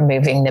about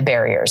removing the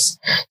barriers.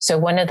 So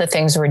one of the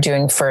things we're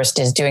doing first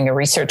is doing a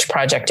research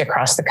project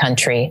across the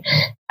country,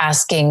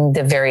 asking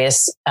the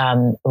various,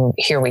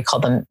 here we call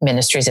them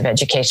ministries of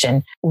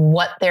education,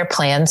 what their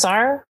plans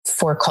are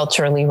for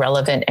culturally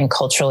relevant and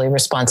culturally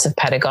responsive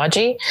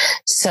pedagogy,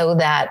 so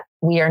that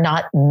we are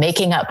not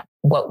making up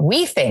what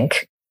we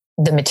think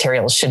the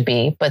materials should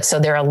be, but so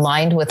they're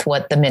aligned with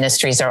what the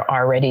ministries are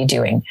already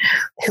doing.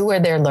 Who are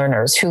their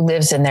learners? Who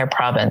lives in their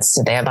province?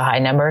 Do they have a high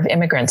number of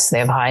immigrants? Do they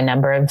have a high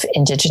number of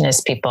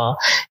Indigenous people?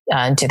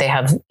 Do they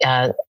have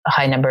a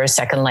high number of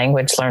second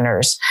language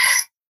learners?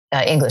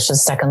 English as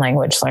a second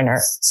language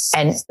learner.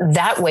 And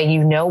that way,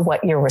 you know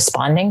what you're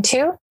responding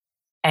to,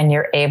 and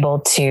you're able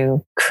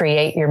to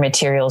create your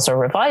materials or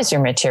revise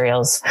your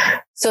materials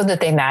so that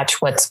they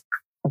match what's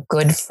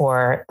good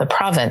for the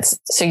province.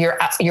 So you're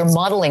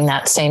modeling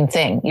that same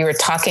thing. You're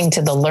talking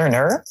to the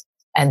learner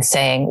and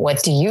saying,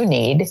 what do you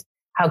need?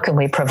 How can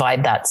we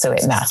provide that so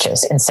it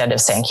matches, instead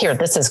of saying, here,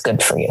 this is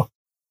good for you.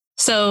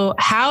 So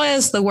how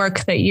has the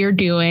work that you're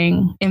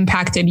doing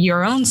impacted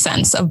your own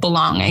sense of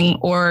belonging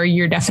or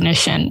your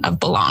definition of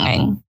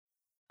belonging?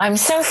 I'm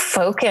so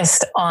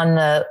focused on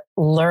the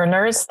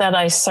learners that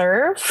I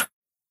serve,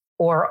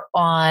 or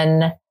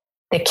on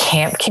the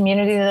camp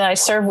community that I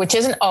serve, which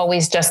isn't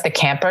always just the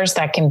campers.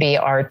 That can be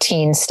our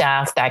teen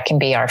staff, that can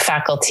be our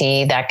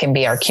faculty, that can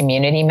be our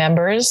community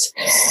members.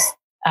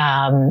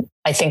 I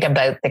think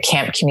about the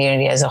camp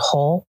community as a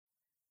whole.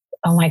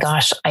 Oh my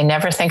gosh, I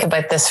never think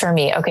about this for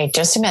me. Okay,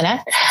 just a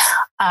minute.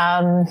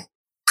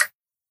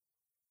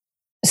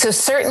 So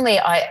certainly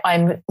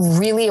I'm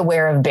really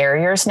aware of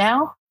barriers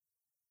now.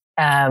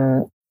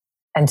 And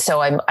so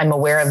I'm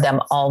aware of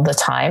them all the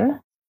time.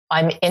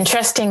 I'm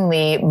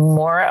interestingly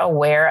more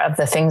aware of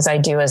the things I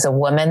do as a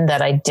woman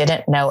that I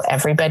didn't know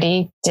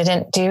everybody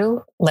didn't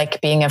do,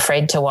 like being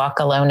afraid to walk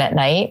alone at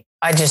night.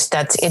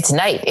 It's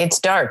night, it's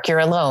dark, you're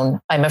alone,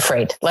 I'm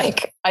afraid. I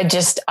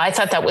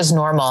thought that was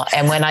normal.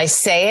 And when I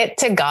say it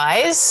to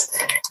guys,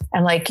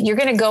 I'm like, you're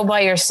going to go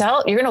by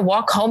yourself? You're going to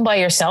walk home by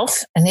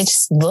yourself? And they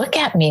just look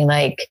at me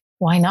like,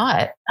 why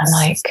not? I'm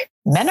like,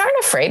 men aren't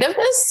afraid of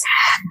this?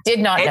 Did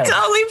not know. I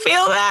totally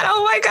feel that.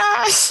 Oh my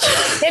gosh.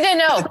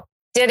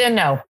 Didn't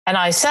know. And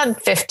I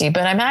said 50,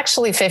 but I'm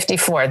actually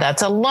 54.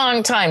 That's a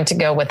long time to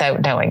go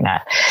without knowing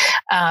that.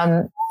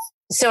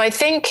 So I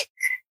think,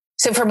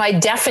 so for my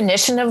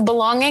definition of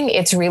belonging,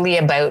 it's really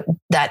about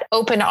that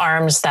open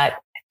arms, that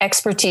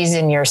expertise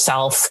in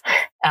yourself,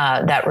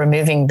 that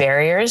removing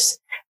barriers.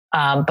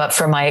 But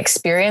for my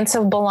experience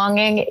of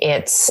belonging,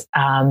 it's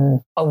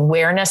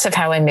awareness of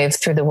how I move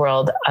through the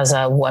world as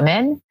a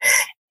woman.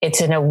 It's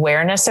an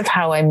awareness of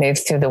how I move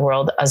through the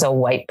world as a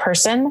white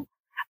person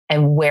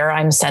and where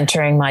I'm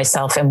centering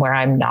myself and where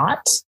I'm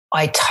not.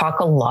 I talk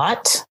a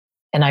lot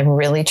and I'm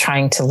really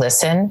trying to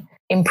listen,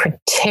 in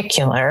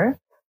particular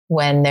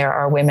when there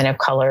are women of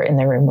color in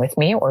the room with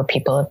me or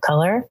people of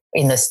color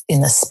in the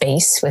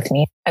space with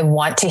me. I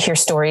want to hear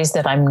stories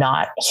that I'm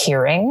not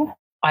hearing.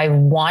 I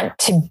want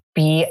to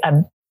be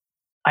an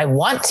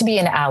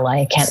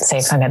ally. I can't say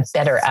if I'm a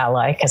better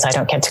ally because I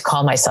don't get to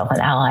call myself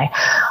an ally.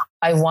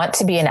 I want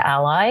to be an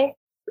ally.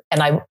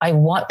 And I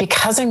want,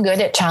 because I'm good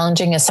at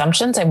challenging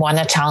assumptions, I want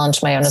to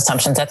challenge my own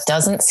assumptions. That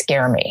doesn't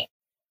scare me.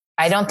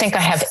 I don't think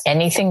I have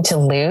anything to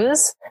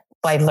lose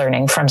by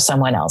learning from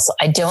someone else.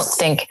 I don't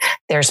think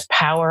there's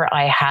power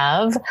I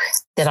have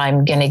that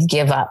I'm going to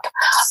give up.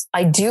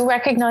 I do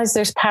recognize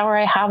there's power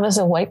I have as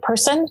a white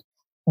person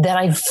that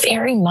I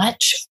very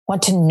much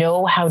want to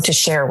know how to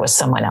share with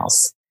someone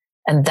else.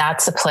 And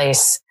that's a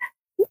place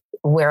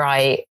where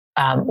I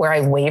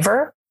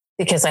waver,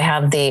 because I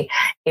have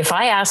if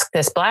I ask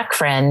this Black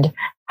friend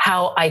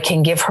how I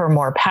can give her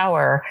more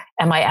power,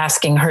 am I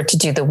asking her to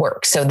do the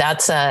work? So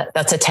that's a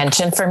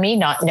tension for me,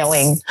 not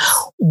knowing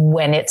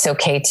when it's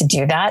okay to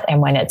do that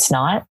and when it's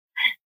not.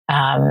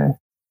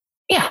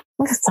 Yeah,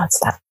 that's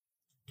that.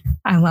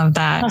 I love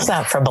that. That's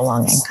that for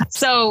belonging.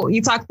 So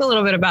you talked a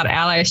little bit about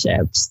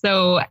allyship.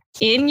 So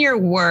in your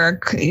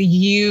work,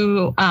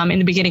 you, in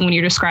the beginning, when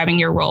you're describing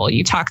your role,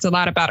 you talked a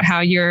lot about how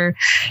you're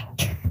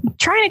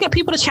trying to get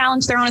people to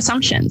challenge their own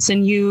assumptions,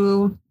 and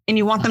you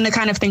want them to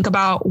kind of think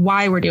about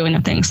why we're doing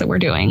the things that we're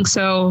doing.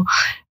 So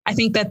I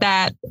think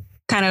that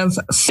kind of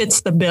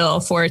fits the bill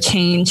for a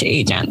change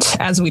agent,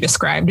 as we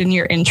described in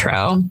your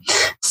intro.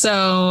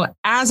 So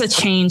as a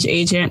change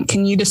agent,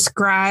 can you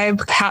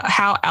describe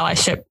how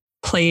allyship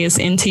plays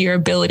into your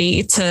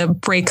ability to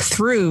break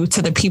through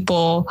to the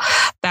people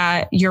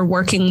that you're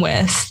working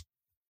with?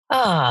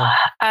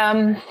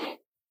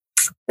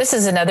 This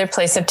is another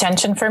place of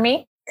tension for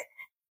me,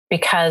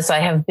 because I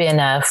have been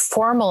a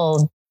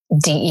formal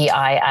DEI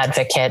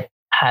advocate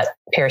at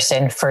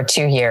Pearson for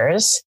 2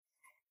 years.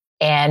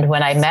 And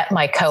when I met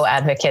my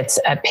co-advocates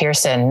at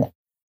Pearson,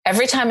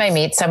 every time I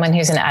meet someone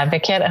who's an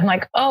advocate, I'm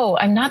like, oh,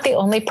 I'm not the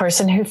only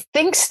person who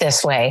thinks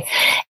this way.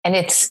 And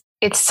it's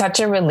such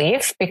a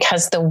relief,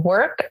 because the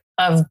work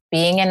of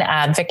being an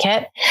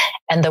advocate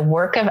and the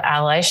work of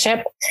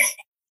allyship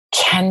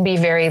can be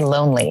very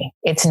lonely.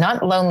 It's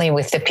not lonely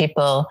with the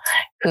people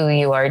who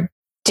you are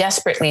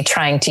desperately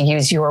trying to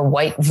use your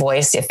white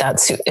voice, if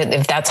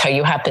that's how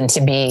you happen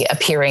to be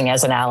appearing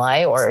as an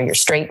ally, or your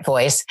straight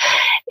voice.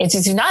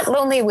 It's not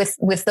lonely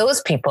with those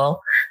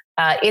people.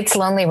 It's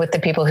lonely with the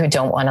people who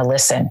don't want to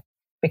listen,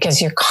 because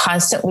you're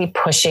constantly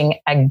pushing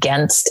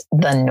against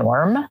the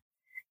norm.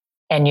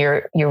 And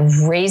you're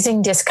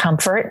raising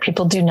discomfort.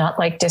 People do not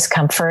like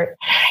discomfort.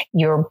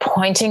 You're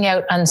pointing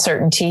out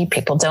uncertainty.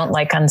 People don't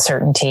like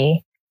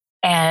uncertainty.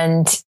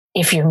 And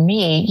if you're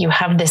me, you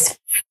have this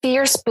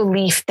fierce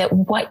belief that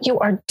what you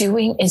are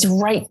doing is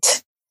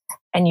right.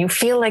 And you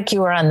feel like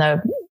you are on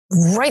the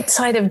right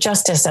side of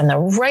justice and the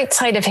right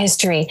side of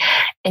history.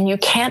 And you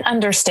can't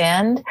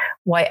understand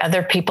why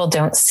other people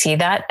don't see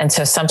that. And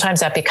so sometimes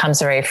that becomes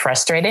very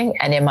frustrating.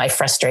 And in my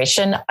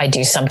frustration, I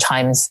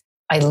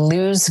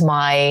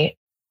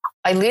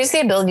lose the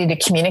ability to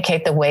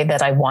communicate the way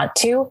that I want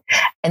to.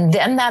 And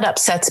then that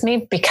upsets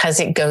me, because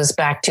it goes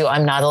back to,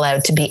 I'm not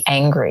allowed to be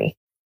angry,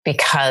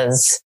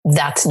 because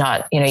that's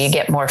not, you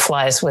get more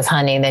flies with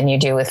honey than you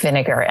do with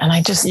vinegar. And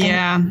I just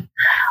think,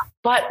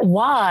 but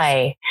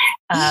why?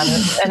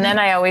 And then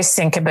I always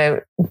think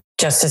about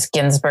Justice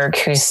Ginsburg,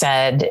 who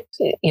said,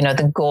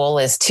 the goal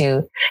is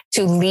to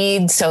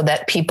lead so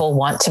that people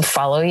want to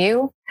follow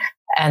you.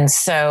 And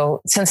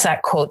so since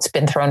that quote's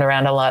been thrown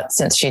around a lot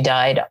since she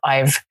died,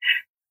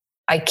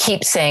 I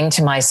keep saying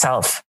to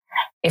myself,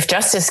 if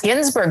Justice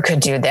Ginsburg could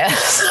do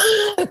this,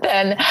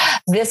 then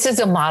this is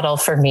a model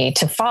for me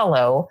to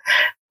follow,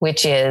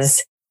 which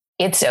is,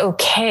 it's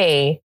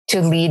okay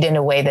to lead in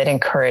a way that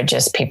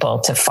encourages people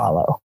to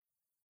follow.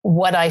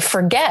 What I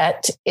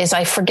forget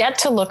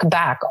to look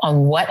back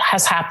on what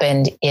has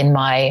happened in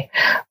my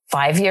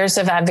 5 years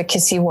of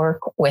advocacy work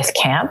with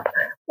camp,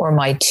 or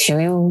my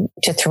 2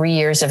 to 3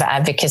 years of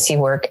advocacy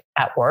work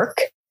at work.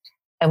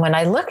 And when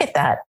I look at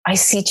that, I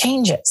see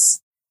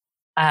changes.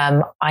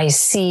 I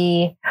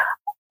see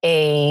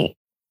an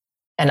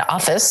an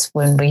office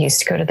when we used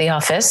to go to the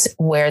office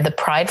where the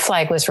pride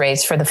flag was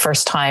raised for the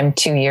first time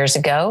 2 years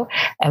ago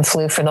and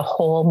flew for the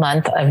whole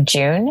month of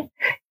June.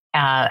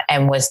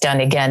 And was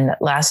done again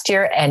last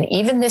year. And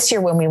even this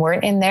year, when we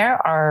weren't in there,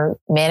 our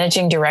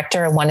managing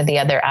director and one of the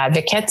other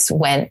advocates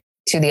went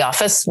to the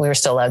office. We were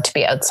still allowed to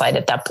be outside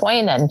at that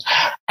point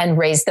and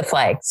raised the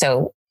flag.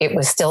 So it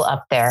was still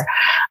up there.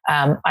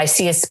 I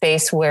see a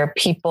space where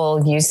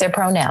people use their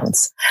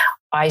pronouns.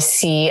 I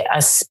see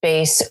a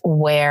space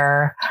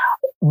where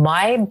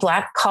my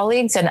Black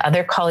colleagues and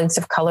other colleagues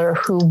of color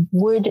who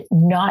would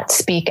not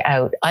speak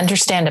out,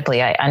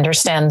 understandably, I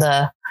understand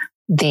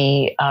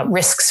the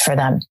risks for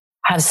them,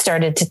 have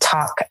started to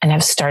talk and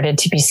have started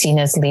to be seen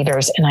as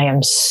leaders. And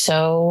I'm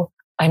so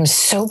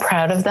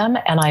proud of them.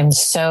 And I'm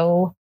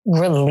so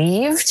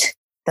relieved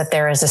that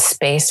there is a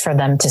space for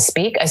them to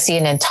speak. I see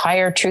an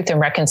entire truth and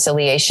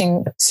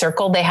reconciliation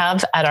circle they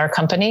have at our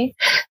company.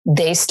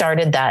 They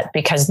started that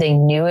because they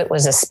knew it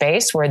was a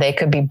space where they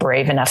could be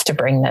brave enough to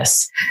bring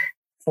this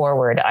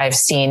forward. I've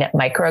seen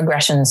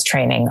microaggressions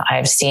training.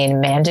 I've seen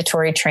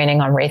mandatory training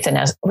on race and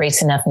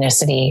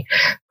ethnicity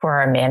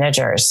for our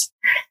managers.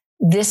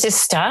 This is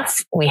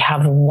stuff we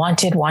have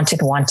wanted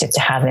to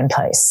have in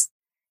place.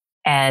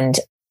 And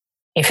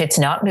if it's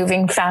not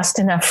moving fast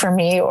enough for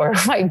me, or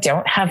if I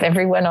don't have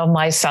everyone on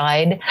my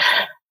side,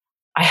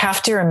 I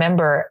have to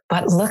remember,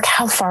 but look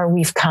how far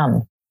we've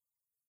come.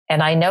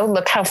 And I know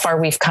look how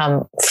far we've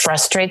come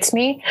frustrates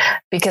me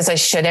because I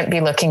shouldn't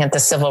be looking at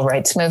the civil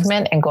rights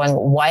movement and going,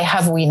 why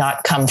have we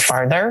not come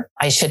farther?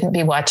 I shouldn't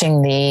be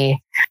watching the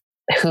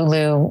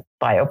Hulu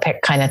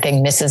biopic kind of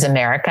thing, Mrs.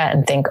 America,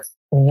 and think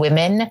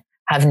women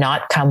have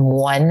not come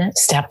one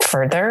step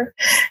further.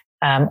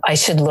 I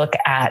have to look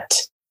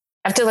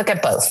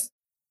at both,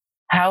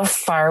 how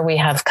far we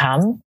have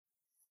come.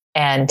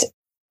 And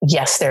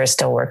yes, there is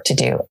still work to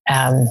do.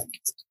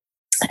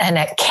 And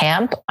at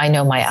camp, I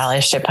know my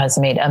allyship has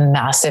made a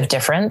massive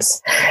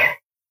difference.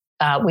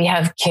 We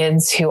have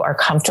kids who are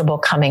comfortable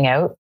coming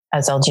out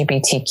as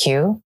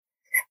LGBTQ.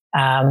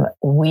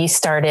 We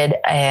started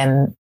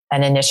an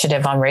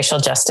initiative on racial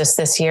justice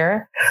this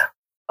year,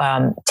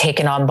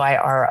 taken on by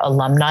our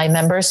alumni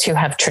members who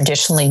have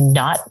traditionally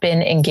not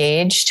been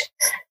engaged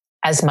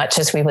as much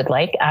as we would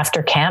like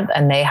after camp.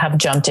 And they have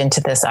jumped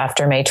into this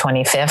after May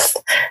 25th.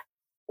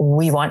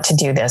 We want to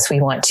do this. We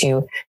want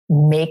to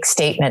make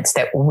statements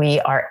that we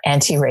are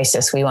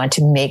anti-racist. We want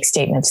to make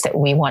statements that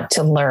we want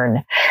to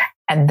learn.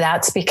 And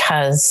that's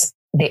because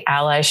the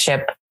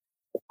allyship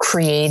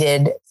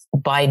created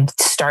by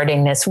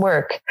starting this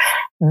work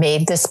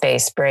made the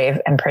space brave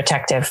and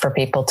protective for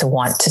people to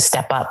want to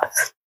step up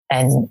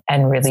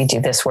and really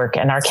do this work.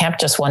 And our camp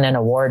just won an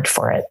award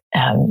for it,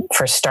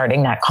 for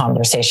starting that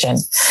conversation.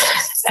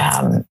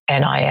 And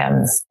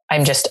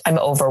I'm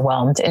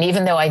overwhelmed. And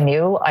even though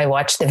I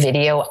watched the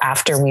video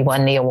after we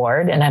won the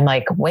award and I'm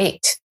like,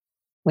 wait,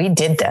 we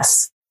did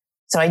this.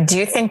 So I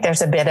do think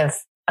there's a bit of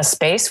a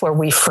space where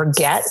we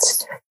forget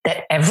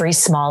that every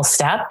small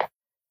step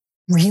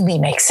really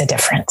makes a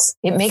difference.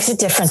 It makes a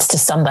difference to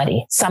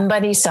somebody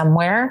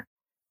somewhere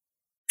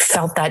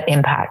felt that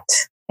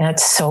impact. And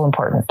it's so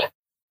important.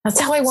 That's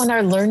how I want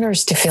our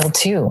learners to feel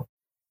too.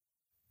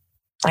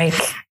 Like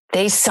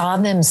they saw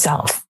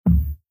themselves.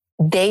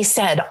 They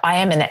said, I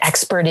am an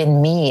expert in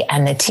me.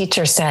 And the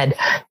teacher said,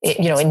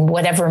 in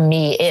whatever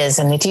me is.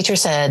 And the teacher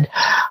said,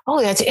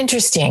 oh, that's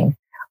interesting.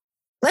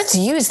 Let's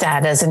use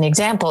that as an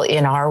example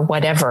in our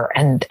whatever.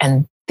 And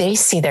they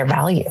see their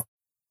value.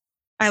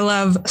 I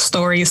love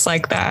stories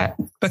like that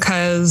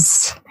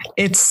because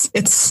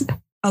it's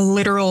a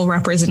literal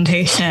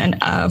representation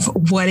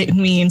of what it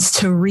means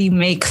to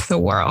remake the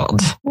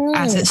world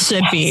as it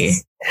should be.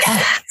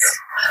 Yes.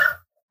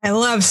 I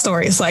love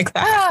stories like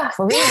that.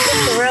 Remake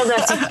the world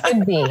as it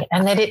should be.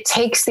 And that it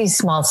takes these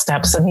small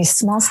steps, and these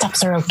small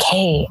steps are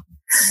okay.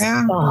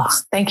 Yeah. Oh,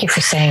 thank you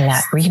for saying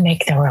that.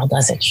 Remake the world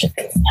as it should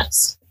be.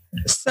 Yes.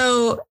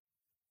 So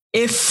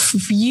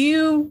if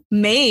you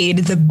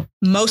made the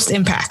most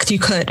impact you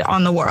could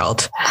on the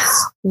world,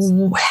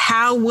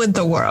 how would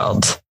the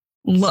world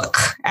look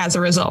as a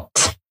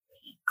result?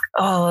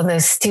 Oh, the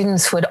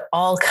students would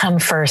all come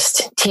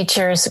first.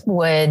 Teachers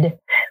would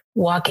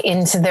walk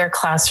into their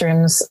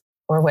classrooms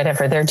or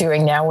whatever they're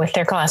doing now with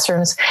their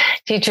classrooms.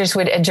 Teachers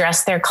would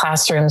address their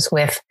classrooms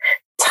with,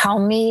 tell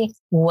me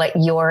what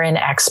you're an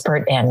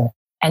expert in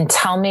and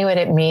tell me what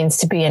it means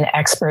to be an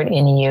expert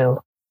in you.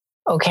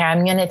 Okay,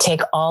 I'm going to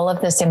take all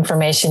of this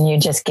information you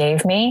just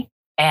gave me,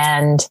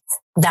 and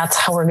that's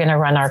how we're going to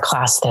run our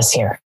class this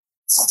year.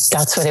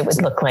 That's what it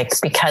would look like,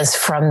 because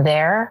from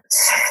there,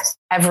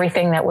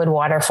 everything that would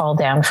waterfall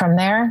down from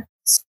there,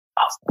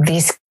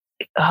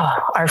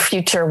 our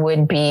future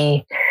would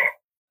be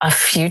a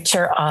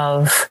future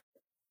of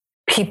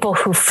people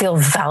who feel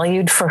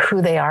valued for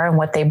who they are and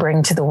what they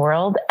bring to the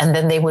world. And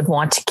then they would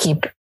want to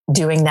keep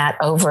doing that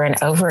over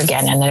and over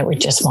again. And then it would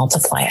just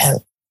multiply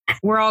out.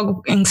 we're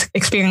all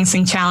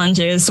experiencing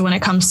challenges when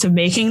it comes to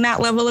making that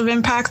level of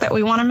impact that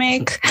we want to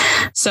make.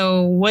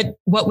 So what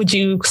would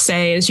you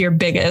say is your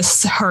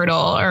biggest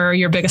hurdle or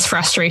your biggest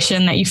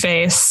frustration that you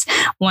face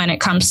when it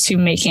comes to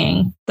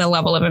making the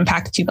level of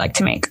impact that you'd like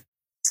to make?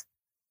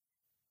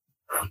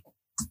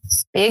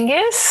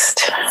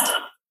 Biggest?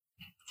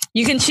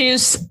 You can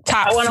choose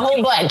top. I want a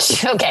whole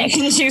bunch. Okay. You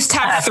can choose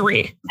top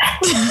three.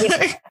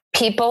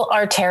 People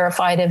are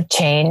terrified of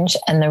change.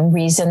 And the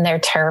reason they're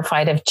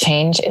terrified of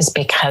change is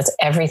because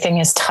everything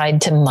is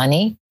tied to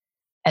money.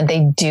 And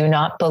they do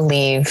not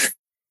believe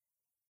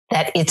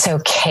that it's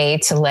okay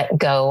to let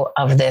go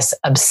of this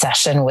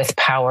obsession with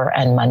power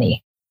and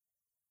money.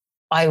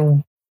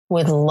 I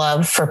would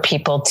love for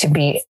people to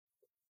be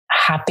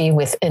happy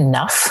with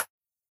enough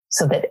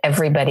so that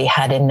everybody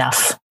had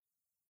enough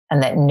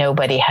and that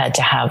nobody had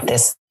to have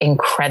this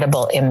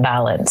incredible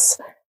imbalance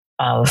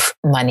of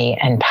money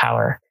and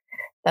power.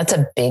 That's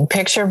a big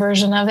picture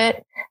version of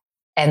it.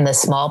 And the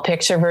small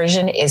picture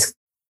version is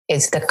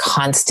the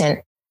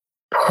constant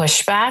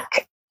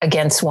pushback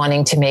against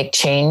wanting to make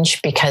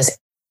change because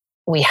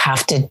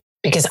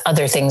because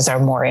other things are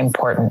more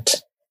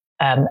important.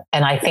 And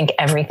I think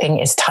everything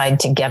is tied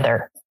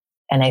together.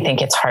 And I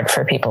think it's hard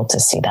for people to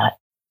see that.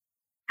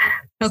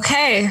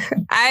 Okay.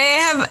 I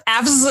have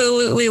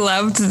absolutely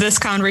loved this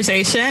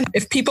conversation.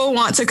 If people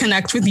want to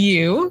connect with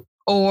you,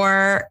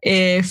 or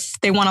if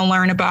they want to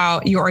learn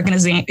about your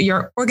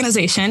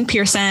organization,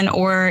 Pearson,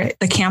 or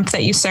the camp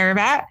that you serve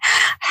at,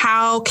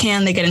 how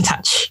can they get in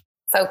touch?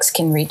 Folks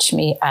can reach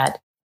me at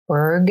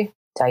Berg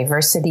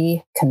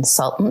Diversity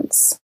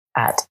Consultants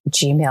at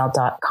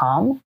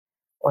gmail.com,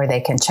 or they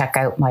can check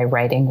out my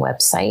writing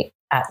website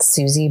at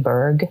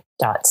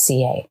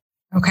susieberg.ca.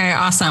 Okay,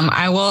 awesome.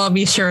 I will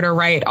be sure to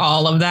write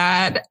all of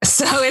that,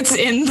 so it's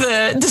in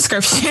the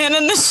description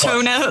and the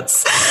show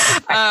notes.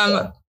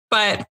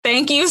 But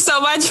thank you so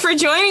much for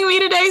joining me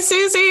today,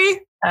 Susie.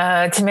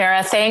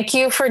 Tamara, thank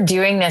you for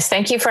doing this.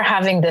 Thank you for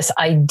having this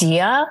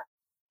idea.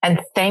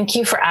 And thank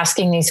you for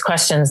asking these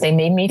questions. They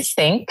made me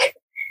think,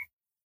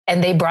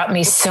 and they brought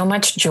me so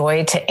much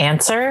joy to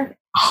answer.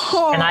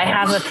 Oh. And I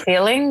have a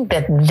feeling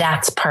that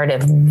that's part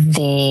of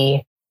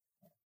the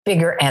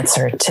bigger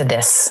answer to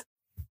this,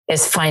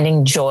 is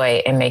finding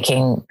joy in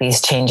making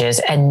these changes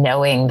and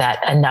knowing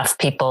that enough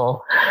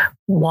people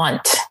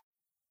want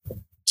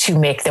to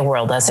make the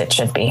world as it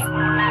should be.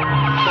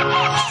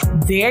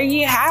 There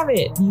you have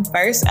it. The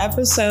first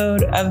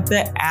episode of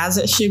the As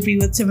It Should Be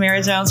with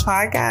Tamara Jones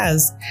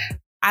podcast.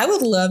 I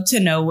would love to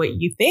know what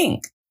you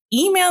think.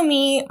 Email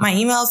me. My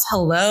email is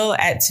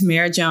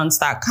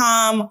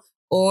hello@tamarajones.com,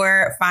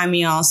 or find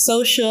me on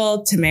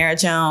social, Tamara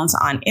Jones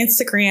on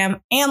Instagram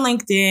and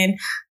LinkedIn.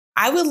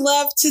 I would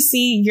love to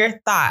see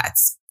your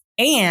thoughts,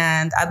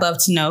 and I'd love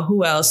to know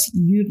who else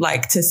you'd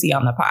like to see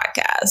on the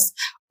podcast,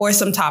 or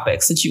some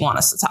topics that you want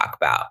us to talk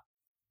about.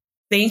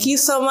 Thank you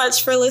so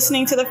much for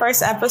listening to the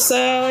first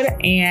episode,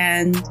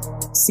 and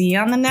see you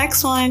on the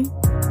next one.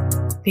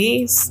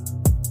 Peace.